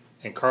Rick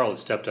and Carl had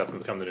stepped up and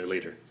become the new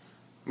leader.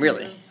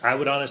 Really? I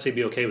would honestly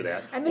be okay with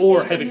that. I miss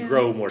Or have it Abraham.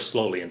 grow more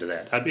slowly into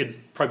that.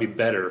 It'd probably be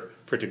better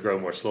for it to grow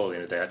more slowly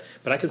into that.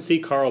 But I could see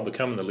Carl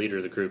becoming the leader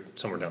of the group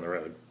somewhere down the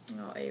road.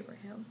 Oh,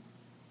 Abraham.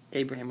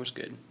 Abraham was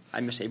good.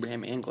 I miss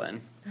Abraham and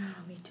Glenn. Oh,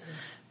 me too.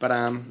 But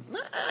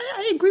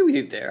I agree with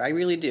you there. I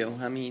really do.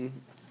 I mean,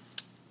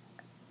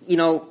 he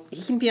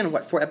can be on,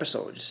 4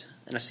 episodes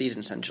in a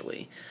season,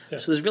 essentially. Yeah.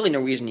 So there's really no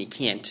reason he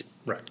can't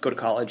Right. go to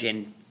college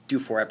and do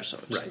 4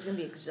 episodes. Right. He's going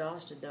to be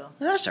exhausted, though.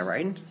 That's all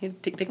right.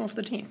 He'd take one for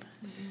the team.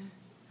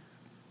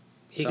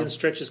 He So- can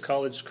stretch his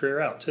college career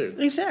out, too.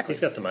 Exactly.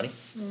 He's got the money.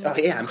 Oh,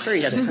 yeah, I'm sure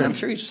he has. I'm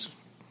sure he's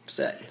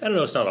set. I don't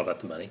know, it's not all about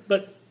the money,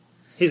 but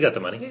he's got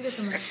the money. You get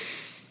the money.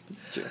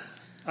 Sure.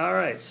 All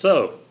right,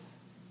 so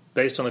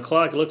based on the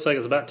clock, it looks like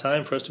it's about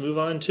time for us to move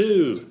on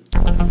to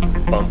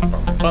bum,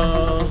 bum,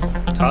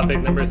 bum. Topic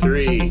number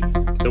 3,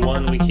 the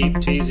one we keep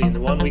teasing, the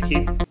one we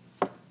keep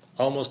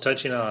almost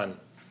touching on.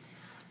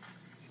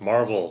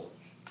 Marvel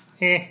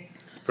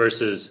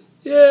versus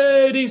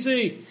yay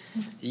DC.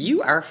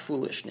 You are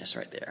foolishness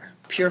right there.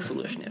 Pure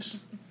foolishness.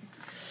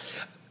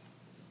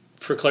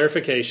 For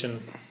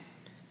clarification,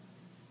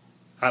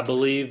 I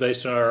believe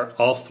based on our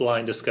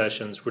offline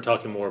discussions, we're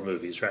talking more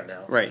movies right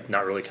now. Right.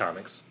 Not really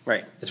comics.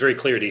 Right. It's very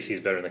clear DC is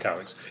better than the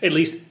comics. At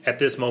least at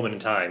this moment in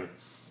time.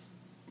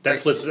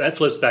 That Right.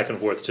 flips back and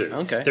forth too.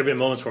 Okay. There have been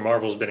moments where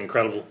Marvel's been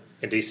incredible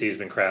and DC's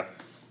been crap.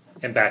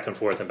 And back and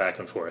forth and back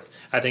and forth.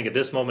 I think at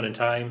this moment in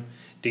time,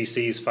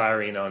 DC's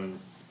firing on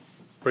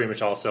pretty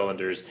much all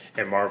cylinders,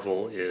 and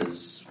Marvel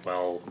is,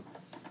 well,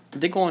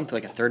 They go on to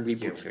like a 3rd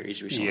reboot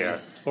series recently. yeah,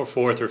 or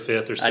 4th or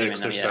 5th or I don't 6th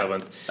even or know, yeah.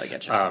 7th. I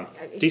get you.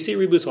 DC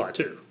reboots a lot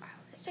too.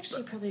 That's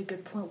actually probably a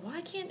good point.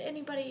 Why can't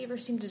anybody ever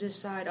seem to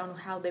decide on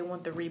how they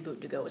want the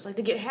reboot to go? It's like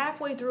they get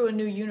halfway through a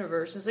new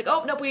universe, and it's like,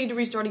 oh, nope, we need to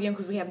restart again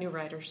because we have new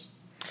writers.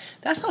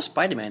 That's how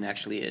Spider-Man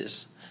actually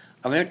is.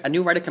 I mean, a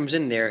new writer comes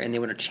in there and they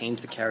want to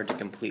change the character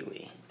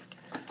completely.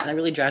 And that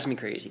really drives me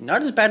crazy.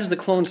 Not as bad as the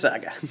Clone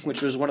Saga,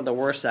 which was one of the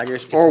worst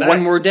sagas, or back.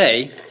 One More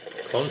Day.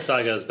 Clone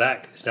Saga is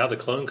back. It's now the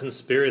Clone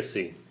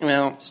Conspiracy.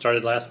 Well,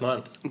 Started last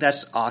month.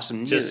 that's awesome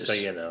news. Just so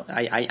you know.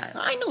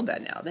 I know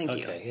that now. Thank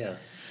you. Okay, yeah.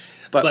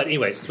 But, But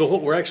anyway, so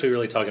what we're actually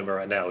really talking about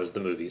right now is the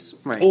movies.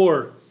 Right.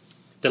 Or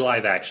the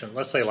live action.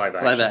 Let's say live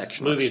action. Live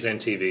action. Movies and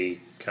TV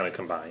kind of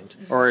combined.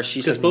 or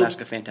she says both- Mask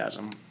of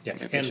Phantasm. Yeah,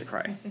 It makes and- you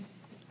cry.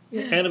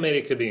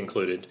 Animated could be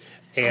included.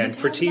 And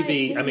for telling my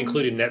TV, I'm opinion.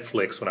 including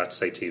Netflix when I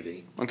say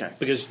TV. Okay.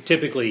 Because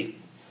typically,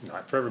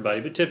 not for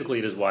everybody, but typically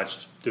it is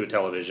watched through a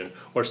television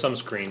or some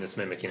screen that's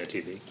mimicking a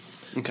TV.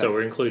 Okay. So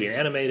we're including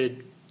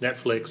animated,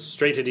 Netflix,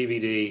 straight to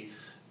DVD,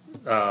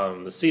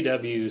 the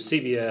CW,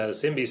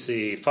 CBS,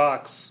 NBC,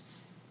 Fox,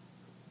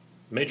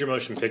 major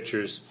motion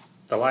pictures,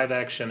 the live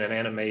action and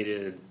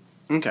animated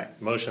Okay.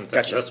 motion thing.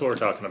 Gotcha. That's what we're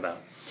talking about.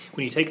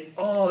 When you take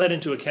all that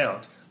into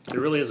account, there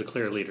really is a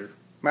clear leader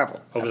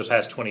Marvel. over the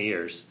past 20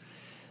 years,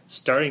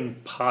 starting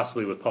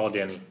possibly with Paul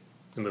Dini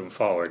and moving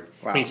forward.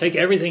 Wow. When you take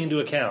everything into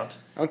account,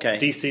 Okay.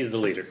 DC's the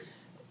leader.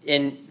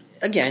 And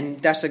again,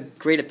 that's a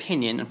great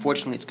opinion.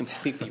 Unfortunately, it's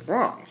completely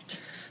wrong.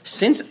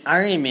 Since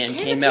Iron Man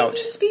Can came out,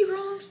 opinions be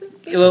wrong?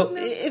 well,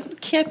 it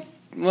can't.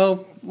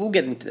 Well, we'll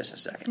get into this in a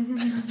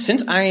second.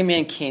 Since Iron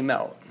Man came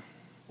out,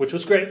 Which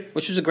was great.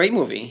 which was a great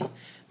movie,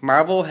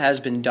 Marvel has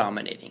been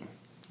dominating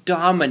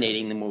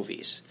the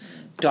movies,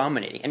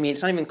 dominating. I mean,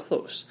 it's not even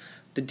close.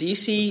 The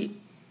DC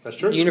That's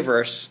true.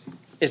 universe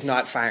is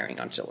not firing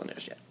on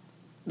cylinders yet.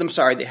 I'm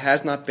sorry, there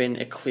has not been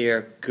a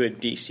clear, good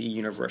DC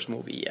universe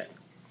movie yet.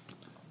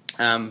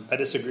 I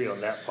disagree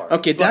on that part.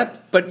 Okay,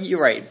 but, but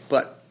you're right.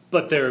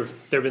 But there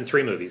have been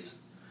 3 movies,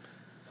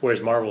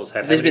 whereas Marvel's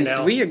had. there's how many been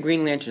now? 3, or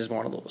Green Lantern is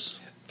one of those.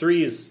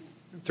 3 is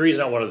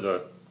not one of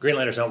the. Green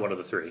Lantern's not one of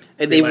the 3.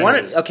 They Green Lantern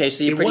wanted is- okay,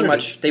 so you they pretty wanted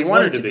much it- they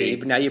wanted to be, be.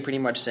 but now you're pretty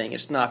much saying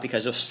it's not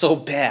because it was so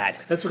bad.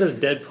 That's because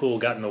Deadpool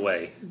got in the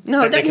way.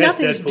 No, that They cast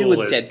nothing to do with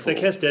as- Deadpool. They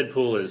cast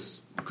Deadpool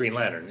as Green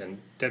Lantern, and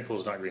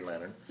Deadpool's not Green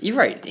Lantern. You're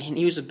right. And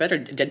he was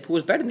Deadpool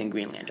was better than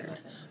Green Lantern,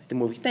 the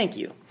movie. Thank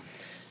you.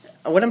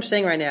 What I'm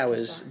saying right now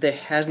is there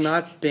has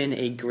not been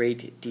a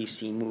great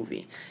DC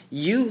movie.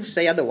 You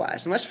say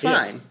otherwise, and that's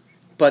fine. Yes.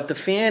 But the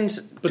fans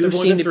But do there've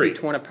only seem been to be 3.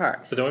 torn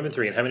apart. But there have only been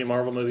 3. And how many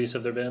Marvel movies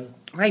have there been?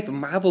 Right, but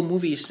Marvel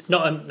movies. No,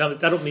 I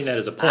don't mean that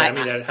as a point. I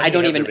mean that. How I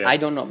don't many have even. there been? I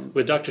don't know.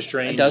 With Doctor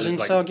Strange, A dozen,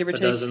 like so give or a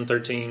take? dozen,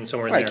 13,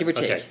 somewhere in Right, there. give or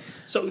take. Okay,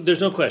 so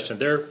there's no question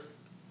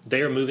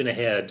they are moving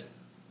ahead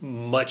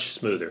much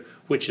smoother,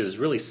 which is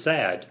really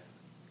sad.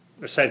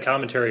 A sad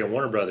commentary on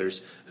Warner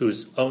Brothers,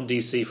 who's owned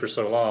DC for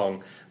so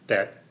long,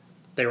 that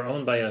they were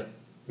owned by a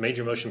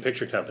major motion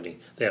picture company.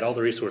 They had all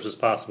the resources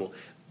possible.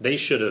 They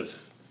should have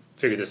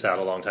figured this out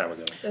a long time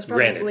ago. There's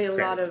probably a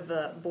lot Granted.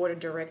 of board of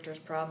directors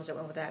problems that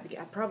went with that. It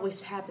probably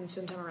happened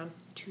sometime around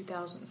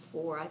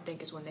 2004, I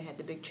think, is when they had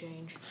the big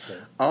change. Yeah.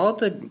 All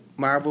the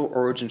Marvel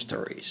origin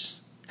stories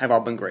have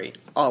all been great.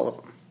 All of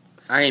them.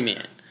 Iron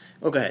Man.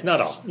 Oh, go ahead. Not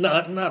all.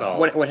 Not all.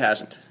 What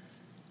hasn't?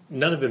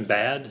 None have been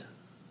bad,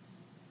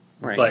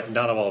 Right. but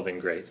not all have been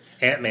great.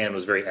 Ant-Man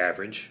was very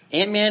average.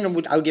 Ant-Man,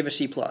 I would give a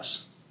C+. Okay,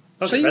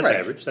 So you're that's right.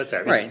 average. That's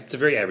average. Right. It's a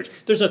very average.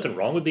 There's nothing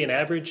wrong with being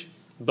average,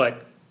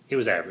 but it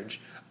was average.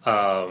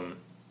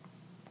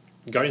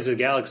 Guardians of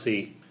the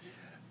Galaxy,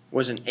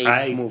 Was an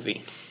A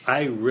movie.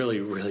 I really,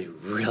 really,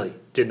 really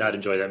did not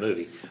enjoy that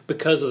movie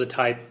because of the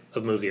type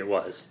of movie it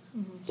was.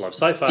 Love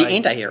sci-fi. The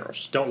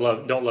anti-heroes. Don't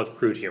love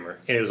crude humor,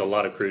 and it was a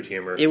lot of crude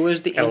humor. It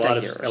was the and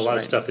anti-heroes, a lot right.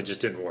 of stuff that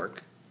just didn't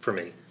work for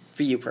me.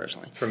 For you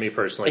personally. For me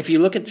personally, If you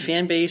look at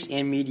fan base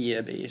and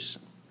media base,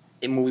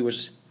 the movie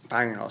was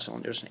firing on all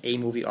cylinders. An A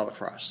movie all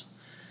across.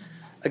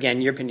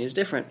 Again, your opinion is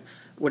different,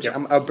 which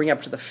Yep. I'll bring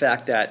up to the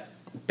fact that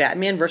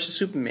Batman versus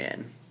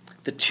Superman,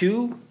 the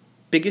two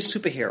biggest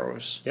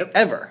superheroes Yep.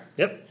 ever,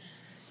 Yep.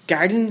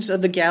 Guardians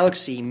of the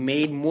Galaxy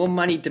made more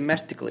money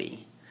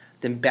domestically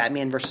than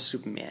Batman versus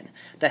Superman.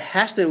 That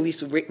has to at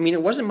least,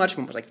 it wasn't much,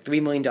 it was like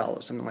 $3 million,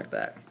 something like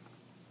that.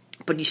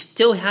 But you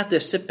still have to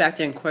sit back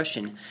there and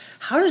question,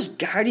 how does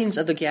Guardians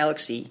of the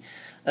Galaxy,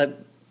 a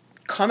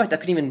comic that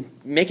couldn't even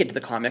make it to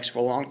the comics for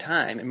a long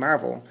time in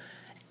Marvel,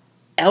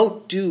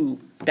 outdo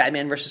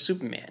Batman versus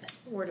Superman?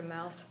 Word of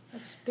mouth.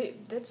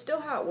 That's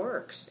still how it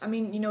works. I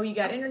mean, you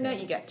got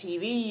internet, you got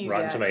TV, you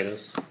Rotten got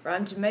Tomatoes.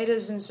 Rotten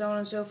Tomatoes, and so on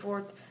and so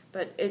forth.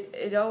 But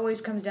it always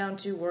comes down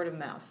to word of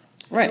mouth.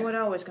 That's Right. what it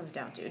always comes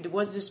down to.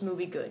 Was this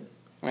movie good?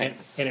 Right.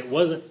 And it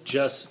wasn't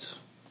just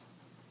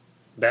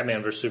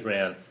Batman versus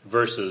Superman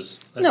versus.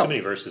 That's No. too many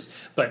verses.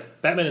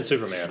 But Batman and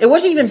Superman. It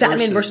wasn't even Batman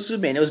versus- versus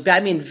Superman. It was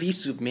Batman v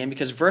Superman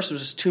because verse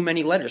was just too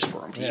many letters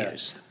for him to Yeah.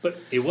 use. But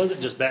it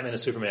wasn't just Batman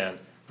and Superman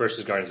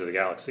versus Guardians of the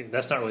Galaxy.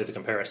 That's not really the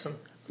comparison.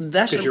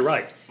 That's Because you're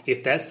right.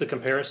 If that's the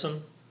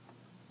comparison,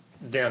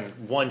 then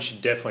one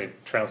should definitely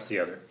trounce the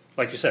other.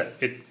 Like you said,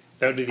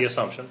 that would be the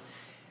assumption.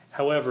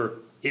 However,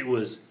 it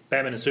was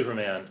Batman and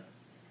Superman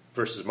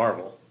versus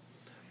Marvel.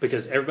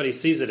 Because everybody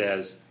sees it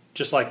as,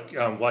 just like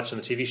watching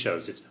the TV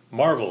shows, it's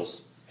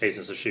Marvel's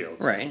Agents of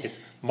S.H.I.E.L.D. Right. It's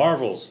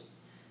Marvel's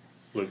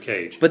Luke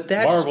Cage. But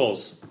that's-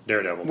 Marvel's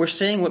Daredevil. We're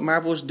saying what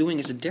Marvel is doing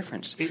is a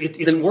difference. It's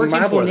the working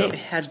Marvel for name them.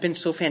 has been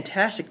so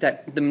fantastic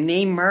that the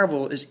name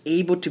Marvel is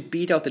able to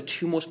beat out the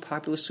two most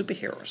popular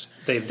superheroes.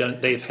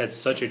 They've had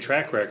such a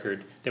track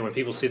record that when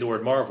people see the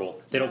word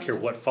Marvel, they don't care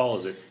what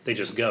follows it, they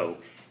just go.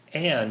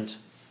 And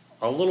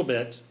a little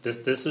bit,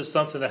 this is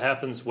something that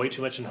happens way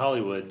too much in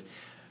Hollywood.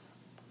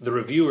 The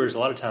reviewers a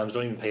lot of times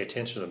don't even pay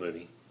attention to the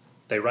movie.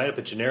 They write up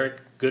a generic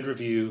good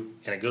review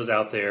and it goes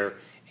out there,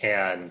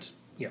 and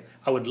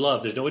I would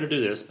love, there's no way to do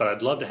this, but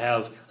I'd love to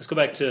have, let's go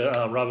back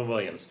to Robin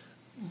Williams,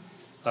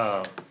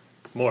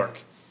 Mork,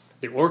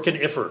 the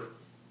Orkin-Iffer.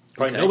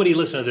 Probably Okay. nobody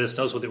listening to this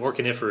knows what the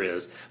Orkin-Iffer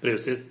is, but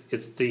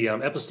it's the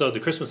episode, the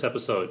Christmas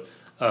episode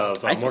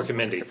of I think Mork and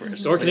Mindy. The Orkin-Iffer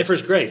is- Orkin-Iffer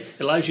is great.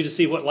 It allows you to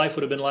see what life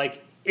would have been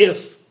like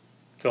if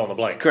fill in the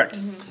blank. Correct.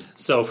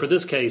 So for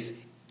this case,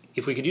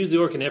 if we could use the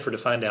Orkin-Iffer to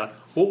find out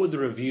what would the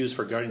reviews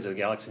for Guardians of the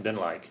Galaxy have been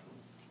like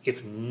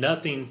if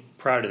nothing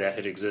prior to that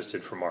had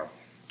existed for Marvel.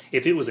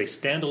 If it was a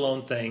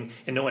standalone thing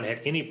and no one had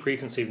any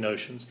preconceived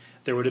notions,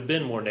 there would have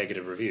been more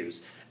negative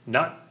reviews.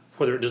 Not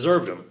whether it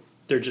deserved them,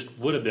 there just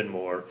would have been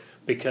more,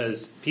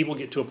 because people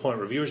get to a point,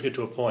 reviewers get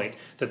to a point,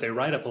 that they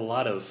write up a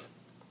lot of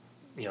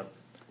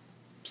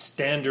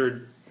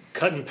standard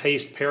cut and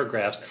paste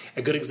paragraphs.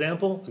 A good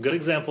example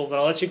that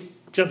I'll let you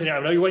jump in here. I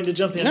know you're waiting to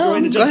jump in. You're No,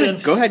 waiting to go jump ahead.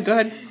 in. Go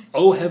ahead.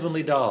 Oh,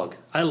 Heavenly Dog.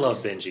 I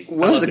love Benji.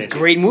 Well, it was a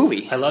great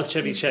movie. I love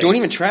Chevy Chase. Don't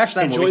even trash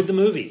that Enjoyed movie. the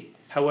movie.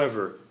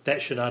 However,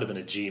 that should not have been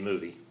a G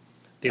movie.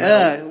 The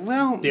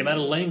Well, amount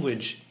of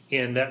language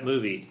in that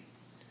movie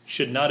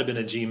should not have been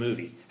a G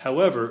movie.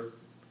 However,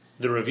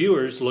 the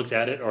reviewers looked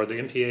at it, or the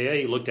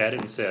MPAA looked at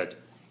it and said,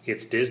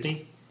 it's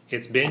Disney,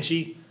 it's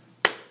Benji,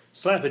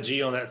 slap a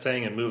G on that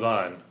thing and move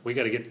on. We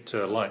got to get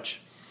to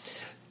lunch.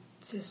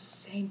 It's the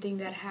same thing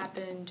that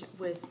happened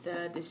with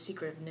the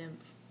Secret of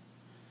Nymph.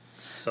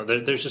 So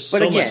there's just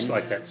But so again-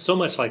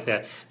 much like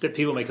that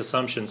people make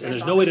assumptions, and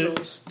And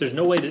there's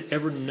no way to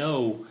ever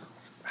know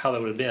how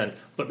that would have been.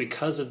 But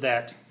because of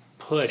that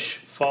push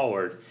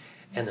forward,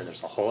 and then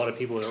there's a whole lot of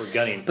people that were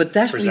gunning. but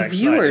that's for Zack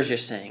reviewers Snyder. you're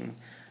saying.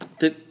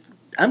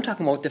 I'm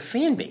talking about the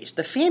fan base.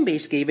 The fan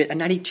base gave it a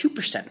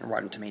 92% on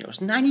Rotten Tomatoes.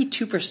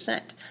 92%.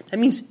 That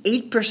means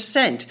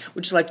 8%,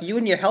 which is like you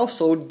and your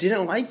household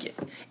didn't like it.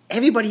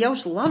 Everybody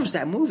else loves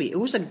that movie. It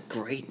was a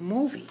great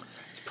movie.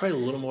 It's probably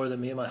a little more than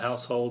me and my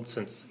household,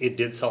 since it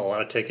did sell a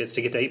lot of tickets.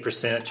 To get to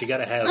 8%, you got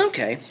to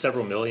have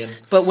several million.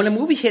 But when a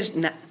movie hits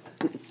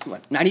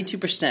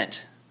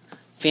 92%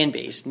 fan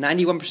base,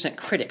 91%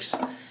 critics,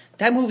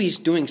 that movie's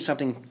doing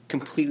something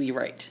completely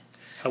right.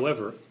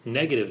 However,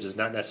 negative does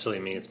not necessarily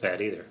mean it's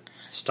bad either.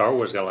 Star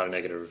Wars got a lot of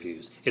negative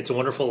reviews. It's a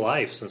Wonderful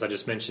Life, since I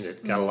just mentioned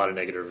it, got a lot of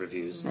negative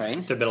reviews. Right.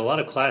 There have been a lot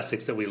of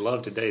classics that we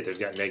love today that have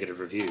got negative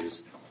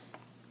reviews.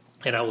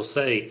 And I will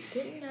say,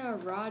 Didn't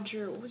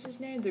Roger, what was his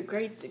name? The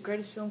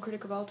greatest film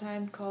critic of all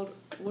time, called,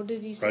 what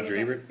did he say? Roger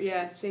Ebert?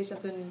 Yeah, say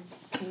something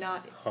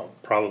not. oh,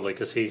 probably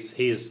because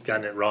he's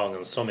gotten it wrong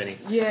in so many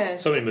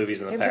Yes.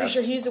 movies in the I'm past. pretty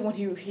sure he's the one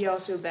who he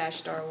also bashed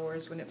Star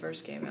Wars when it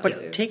first came out. But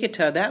too. take it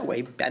that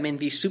way, Batman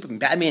v Superman.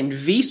 Batman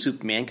v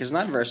Superman, because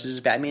not versus,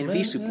 Batman v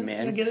I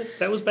Superman get it.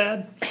 That was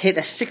bad. hit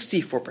a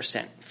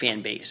 64%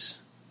 fan base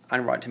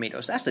on Rotten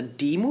Tomatoes. That's a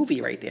D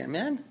movie right there,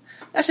 man.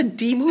 That's a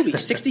D movie.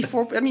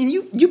 64. I mean,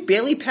 you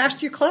barely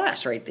passed your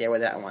class right there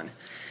with that one.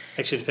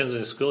 Actually, it depends on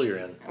the school you're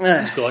in. Ugh.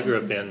 The school I grew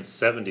up in,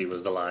 70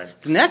 was the line.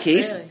 In that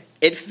case, Really?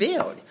 it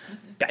failed.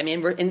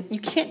 And you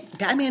can't.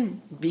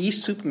 Batman v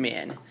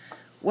Superman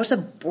was a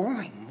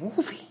boring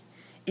movie.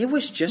 It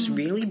was just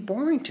really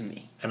boring to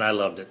me. And I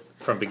loved it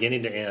from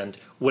beginning to end.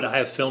 Would I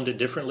have filmed it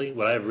differently?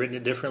 Would I have written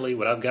it differently?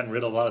 Would I have gotten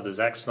rid of a lot of the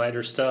Zack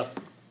Snyder stuff?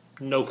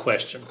 No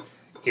question.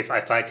 If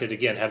I could,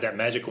 again, have that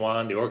magic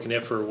wand, the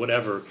Orkiniffer,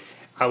 whatever,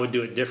 I would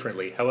do it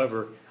differently.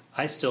 However,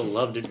 I still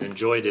loved it and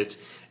enjoyed it,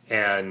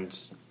 and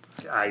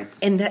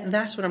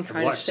That's what I'm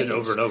trying to watched say. it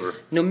over and over.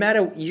 No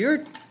matter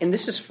and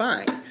this is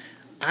fine.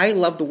 I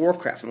love the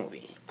Warcraft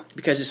movie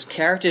because it's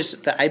characters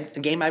a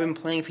game I've been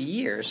playing for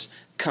years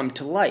come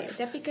to life. Is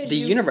that because the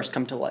you- universe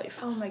come to life?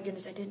 Oh my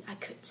goodness, I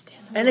couldn't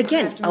stand that. And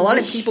again, a lot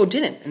of people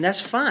didn't, and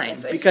that's fine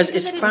Is it because I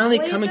it's didn't finally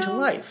play it, coming to though?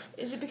 life.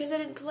 Is it because I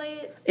didn't play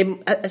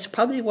it? It's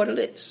probably what it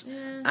is.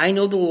 Yeah. I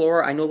know the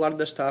lore. I know a lot of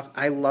the stuff.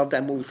 I love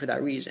that movie for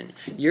that reason.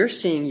 You're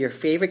seeing your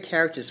favorite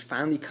characters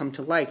finally come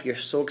to life. You're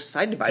so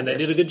excited by And this.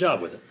 they did a good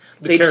job with it.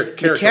 The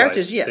Character-wise,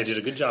 characters, yes. They did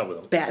a good job with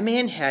them.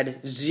 Batman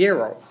had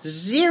zero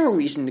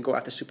reason to go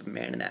after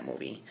Superman in that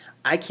movie.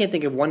 I can't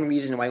think of one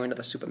reason why he went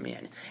after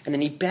Superman. And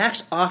then he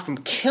backs off from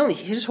killing.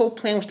 His whole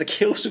plan was to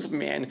kill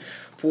Superman.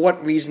 For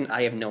what reason,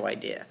 I have no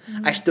idea.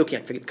 Mm-hmm. I still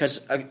can't figure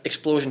because an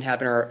explosion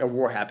happened or a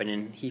war happened,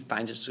 and he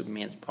finds that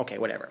Superman's okay,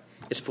 whatever.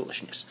 It's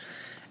foolishness.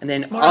 And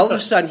then all of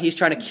a sudden, he's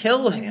trying to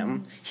kill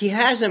him. He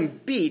has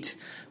him beat,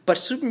 but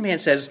Superman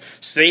says,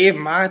 "Save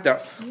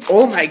Martha."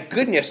 Oh my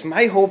goodness,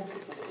 my whole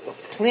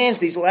plans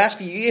these last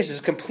few years is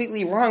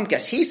completely wrong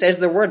because he says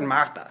the word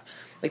Martha.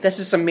 Like, that's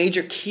just a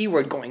major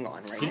keyword going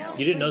on right now.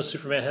 You didn't know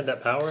Superman had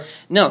that power?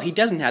 No, he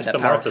doesn't have It's that the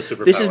power. Martha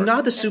superpower. This is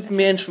not the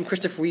Superman from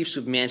Christopher Reeve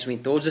Superman. So he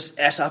throws this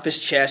S off his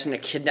chest and a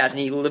kidnaps and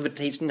he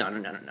levitates. No.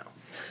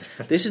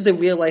 This is the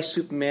real life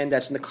Superman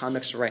that's in the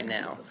comics right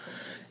now.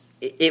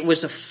 It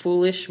was a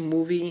foolish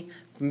movie.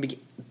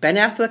 Ben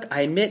Affleck,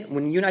 I admit,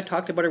 when you and I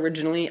talked about it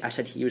originally, I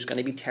said he was going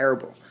to be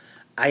terrible.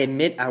 I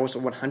admit I was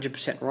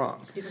 100%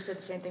 wrong. People said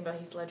the same thing about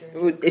Heath Ledger.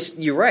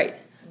 You're right.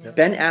 Yep.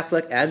 Ben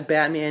Affleck as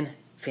Batman,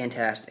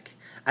 fantastic.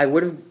 I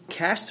would have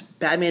cast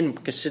Batman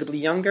considerably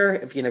younger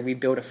if you're going to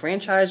rebuild a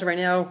franchise right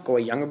now, go a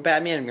younger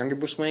Batman, a younger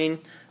Bruce Wayne.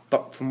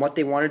 But from what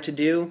they wanted to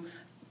do,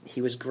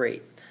 he was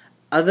great.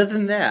 Other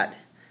than that,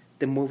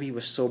 the movie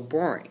was so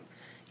boring.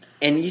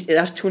 And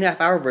that's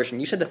 2.5-hour version.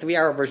 You said the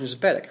 3-hour version is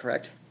better,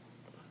 correct?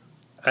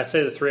 I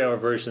say the 3-hour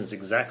version is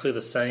exactly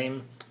the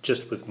same,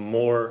 just with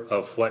more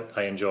of what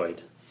I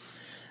enjoyed.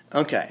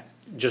 Okay.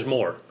 Just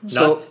more.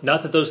 So-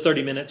 Not that those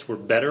 30 minutes were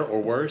better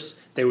or worse.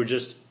 They were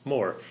just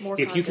more. More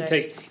If you could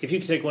context.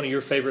 take one of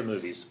your favorite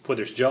movies,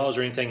 whether it's Jaws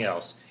or anything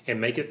else, and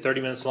make it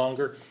 30 minutes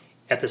longer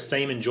at the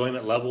same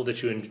enjoyment level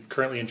that you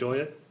currently enjoy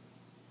it,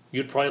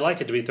 you'd probably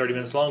like it to be 30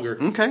 minutes longer.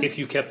 Okay. If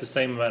you kept the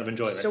same amount of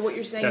enjoyment. So what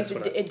you're saying That's is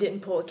what it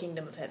didn't pull a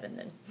Kingdom of Heaven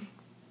then?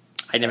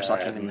 I never saw I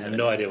Kingdom of have Heaven.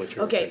 no idea what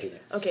you're referring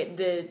to Okay.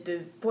 there. The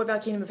point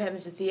about Kingdom of Heaven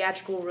is the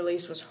theatrical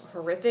release was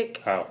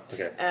horrific, Oh,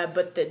 okay.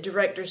 but the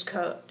director's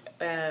cut,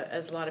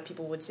 as a lot of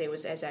people would say,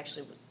 was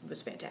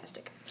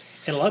fantastic.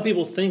 And a lot of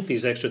people think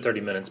these extra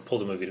 30 minutes pull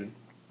the movie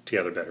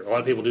together better. A lot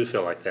of people do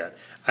feel like that.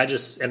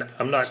 And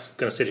I'm not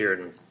going to sit here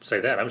and say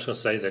that. I'm just going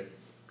to say that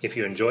if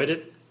you enjoyed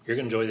it, you're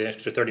going to enjoy the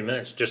extra 30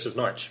 minutes just as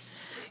much.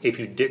 If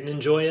you didn't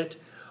enjoy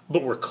it,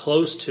 but were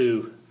close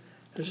to,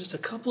 there's just a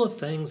couple of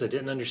things I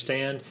didn't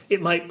understand,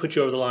 it might put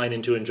you over the line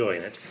into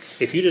enjoying it.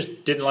 If you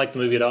just didn't like the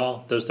movie at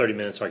all, those 30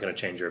 minutes aren't going to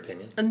change your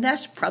opinion. And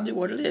that's probably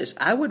what it is.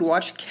 I would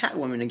watch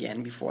Catwoman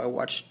again before I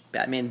watch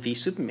Batman v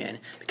Superman.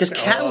 Because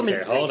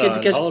Catwoman...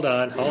 Okay, hold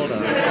on.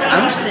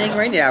 I'm saying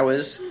right now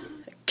is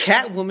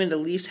Catwoman at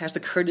least has the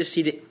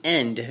courtesy to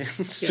end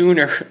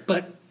sooner.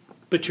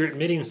 But you're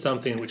admitting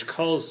something which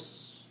calls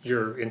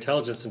your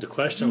intelligence into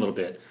question a little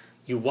bit.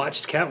 You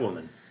watched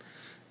Catwoman.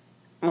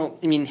 Well,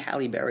 I mean,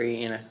 Halle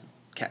Berry in a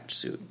cat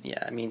suit.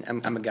 Yeah, I mean,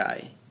 I'm a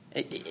guy.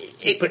 But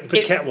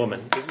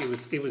Catwoman.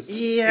 It was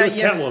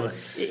Catwoman.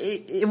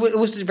 It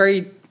was a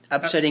very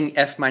upsetting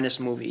F-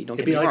 movie. Don't It'd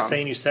get be me like wrong.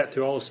 saying you sat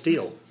through all of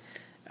Steel.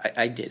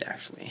 I did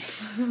actually.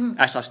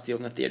 I saw Steel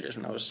in the theaters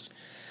when I was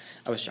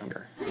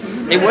younger.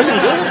 It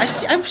wasn't good.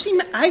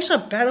 I saw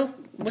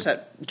what's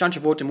that John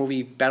Travolta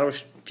movie,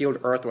 Battlefield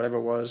Earth, whatever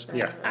it was.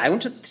 Yeah. I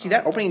went to see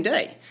that opening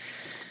day.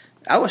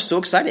 I was so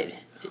excited.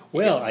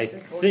 Well, I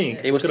think,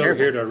 It was over terrible.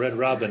 here to Red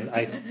Robin,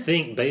 I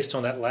think based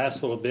on that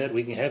last little bit,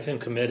 we can have him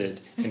committed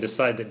and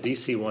decide that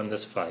DC won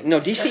this fight. No,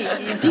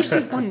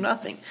 DC won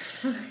nothing.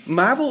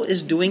 Marvel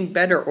is doing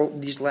better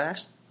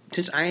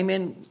since Iron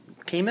Man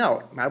came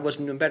out. Marvel's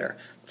been doing better.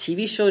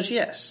 TV shows,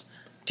 yes.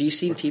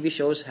 DC TV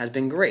shows has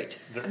been great.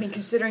 I mean,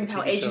 considering The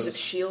how TV Agents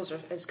shows- of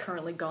S.H.I.E.L.D. has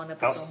currently gone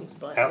up its own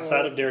butt.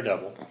 Outside of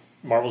Daredevil,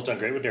 Marvel's done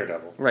great with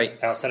Daredevil.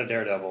 Right. Outside of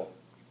Daredevil,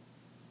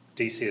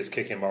 DC is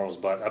kicking Marvel's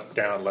butt up,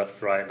 down,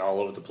 left, right, and all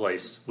over the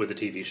place with the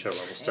TV show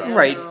level stuff. Yeah.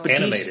 Right, but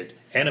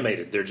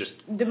Animated. They're just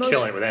the most,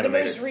 killing it with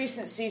animated. The most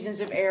recent seasons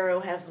of Arrow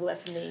have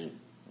left me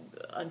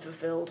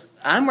unfulfilled.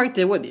 I'm right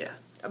there with you.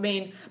 I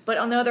mean, but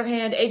on the other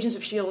hand, Agents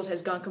of S.H.I.E.L.D.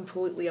 has gone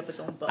completely up its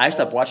own butt. I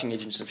stopped watching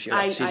Agents of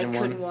S.H.I.E.L.D. I season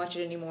couldn't one. watch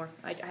it anymore.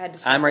 I had to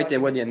stop I'm right there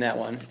watching with it. you in that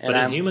one. But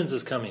I'm Inhumans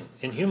is coming.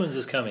 Inhumans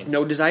is coming.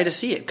 no desire to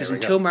see it because There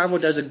we until go. Marvel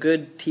does a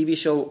good TV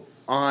show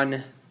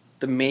on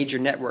the major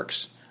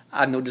networks,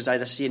 I have no desire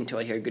to see it until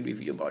I hear a good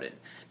review about it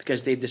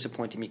because they've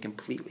disappointed me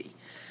completely.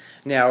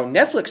 Now,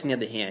 Netflix, on the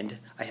other hand,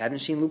 I haven't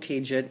seen Luke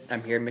Cage yet.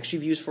 I'm hearing mixed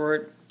reviews for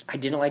it. I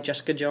didn't like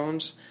Jessica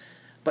Jones,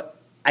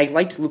 but I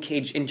liked Luke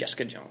Cage in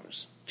Jessica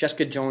Jones.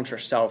 Jessica Jones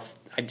herself,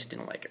 I just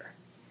didn't like her.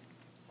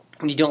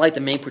 When you don't like the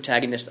main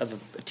protagonist of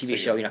a TV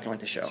show, you're not going to like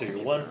the show. So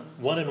you're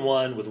one and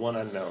one with one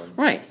unknown,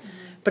 Right.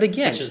 But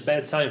again, which is a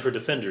bad sign for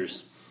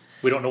Defenders.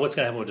 We don't know what's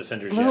going to happen with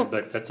Defenders Well, yet,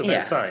 but that's a yeah.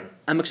 bad sign.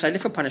 I'm excited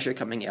for Punisher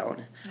coming out.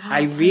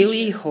 I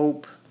really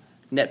hope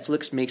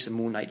Netflix makes a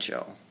Moon Knight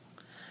show.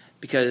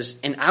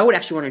 And I would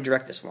actually want to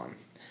direct this one.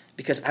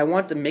 Because I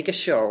want to make a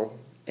show,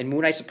 and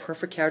Moon Knight's a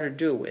perfect character to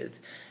do it with.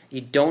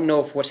 You don't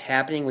know if what's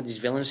happening with these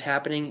villains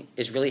happening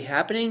is really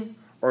happening,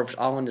 or if it's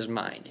all in his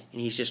mind,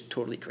 and he's just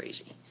totally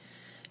crazy.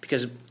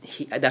 Because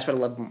that's what I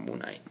love about Moon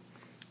Knight.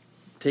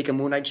 Take a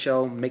Moon Knight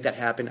show, make that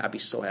happen, I'd be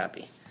so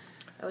happy.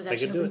 I was They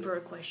actually could do hoping it. for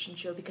a question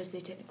show because they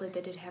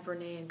did have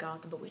Renee in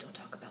Gotham, but we don't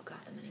talk about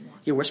Gotham anymore.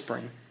 You're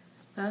whispering.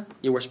 Huh?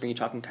 You're whispering, you're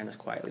talking kind of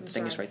quietly. The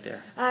thing is sorry. right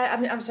there.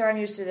 I'm sorry, I'm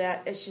used to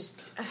that. It's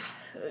just,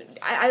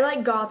 I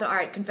like Gotham. All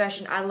right,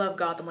 confession, I love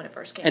Gotham when it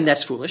first came out. And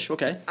that's foolish,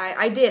 okay.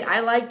 I did.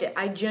 I liked it.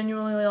 I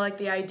genuinely liked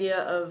the idea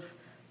of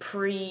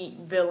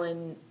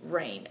pre-villain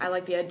reign. I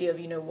like the idea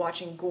of,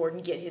 watching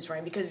Gordon get his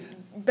reign because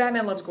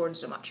Batman loves Gordon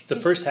so much. The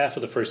first half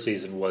of the first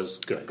season was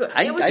good. Good.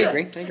 I It was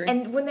agree. good. I agree.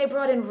 And when they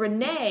brought in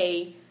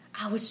Renee,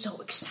 I was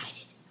so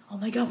excited. Oh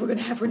my god, we're going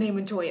to have Renee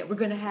Montoya. We're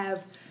going to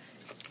have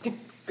the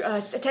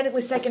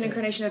technically second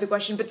incarnation of the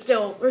Question, but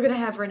still, we're going to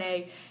have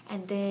Renee.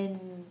 And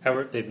then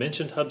However, they've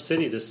mentioned Hub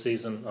City this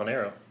season on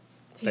Arrow.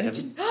 They've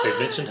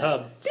mentioned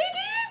Hub. they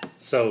did.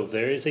 So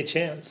there is a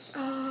chance.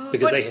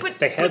 Because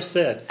they have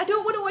said. I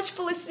don't want to watch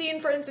Felicity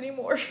and Friends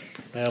anymore.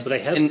 But they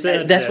have And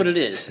said. that's that- what it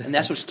is. And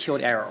that's what's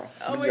killed Arrow.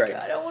 Oh my You're right.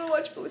 god, I don't want to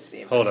watch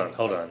Felicity and Hold Friends.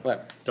 on.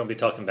 What? Don't be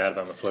talking bad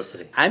about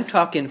Felicity. I'm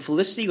talking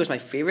Felicity was my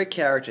favorite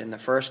character in the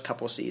first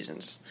couple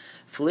seasons.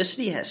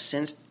 Felicity has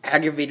since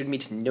aggravated me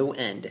to no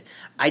end.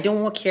 I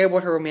don't care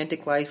about her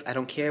romantic life. I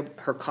don't care.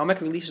 Her comic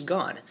relief is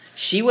gone.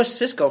 She was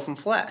Cisco from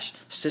Flash.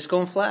 Cisco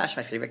and Flash,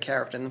 my favorite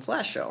character in the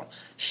Flash show.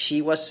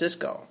 She was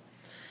Cisco.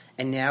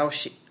 And now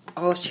she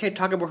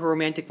talk about her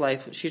romantic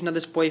life. She's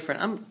another's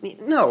boyfriend.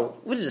 No.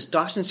 What is this,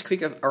 Dawson's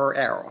Creek or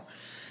Arrow?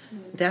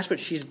 That's what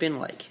she's been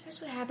like. That's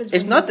what happens.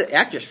 It's when not you- the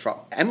actress'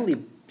 fault. Emily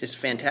is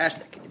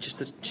fantastic. It's just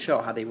the show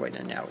how they write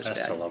it now is I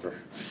bad. still love her.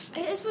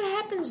 It's what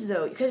happens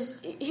though, because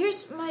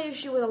here's my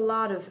issue with a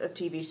lot of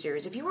TV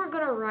series. If you are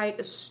going to write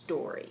a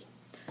story,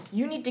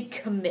 you need to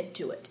commit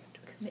to it.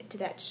 Commit to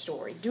that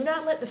story. Do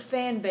not let the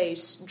fan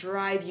base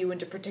drive you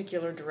into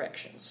particular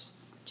directions.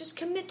 Just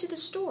commit to the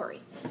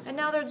story. And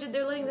now they're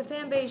letting the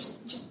fan base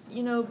just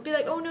be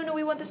like, oh no,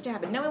 we want this to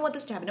happen. Now we want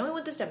this to happen. Now we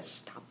want this to happen.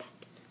 Stop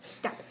that.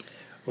 Stop it.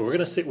 Well,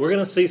 we're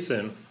gonna see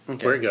soon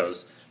Okay. where it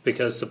goes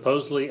because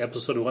supposedly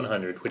episode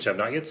 100, which I've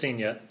not yet seen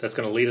yet, that's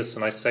going to lead us a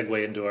nice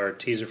segue into our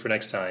teaser for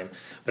next time.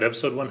 But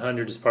episode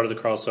 100 is part of the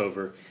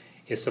crossover.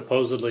 Is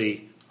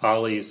supposedly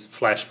Ollie's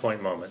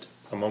flashpoint moment,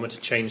 a moment to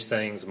change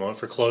things, a moment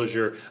for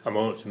closure, a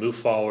moment to move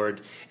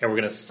forward, and we're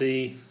going to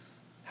see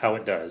how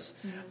it does.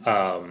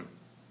 Mm-hmm.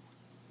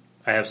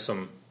 I have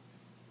some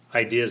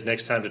ideas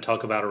next time to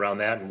talk about around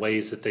that and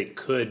ways that they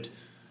could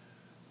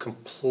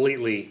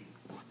completely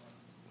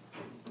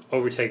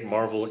overtake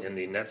Marvel in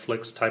the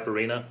Netflix type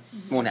arena.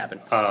 Won't happen.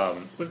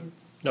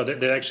 No,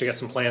 they actually got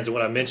some plans, and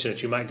when I mention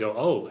it, you might go,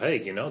 "Oh, hey,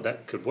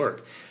 that could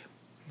work."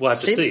 We'll have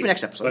to Save it see. for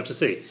next episode. We'll have to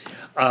see.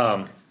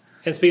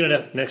 And speaking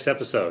of next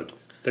episode,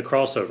 the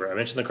crossover. I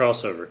mentioned the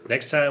crossover.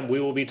 Next time, we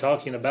will be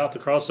talking about the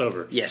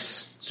crossover.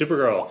 Yes.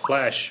 Supergirl,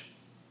 Flash,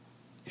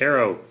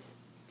 Arrow,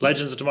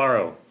 Legends of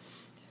Tomorrow,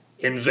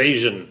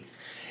 Invasion.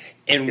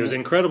 And It was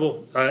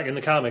incredible in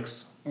the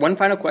comics. one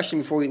final question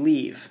before we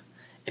leave.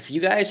 If you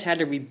guys had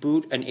to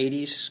reboot an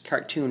 80s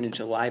cartoon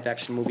into a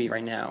live-action movie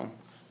right now,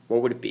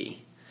 what would it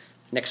be?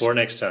 Next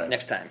time.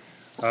 Next time.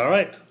 All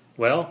right.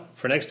 Well,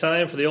 for next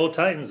time, for the old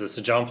Titans, this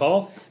is John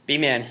Paul.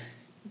 B-Man.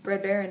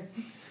 Red Baron.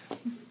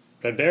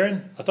 Red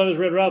Baron? I thought it was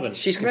Red Robin.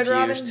 She's Red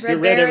confused. Robin,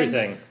 You read Baron.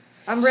 everything.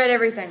 I'm Red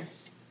everything.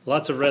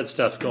 Lots of red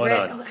stuff going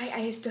Red, on.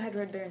 I still had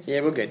Red Baron.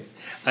 Yeah, we're good.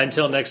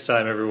 Until next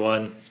time,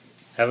 everyone,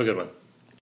 have a good one.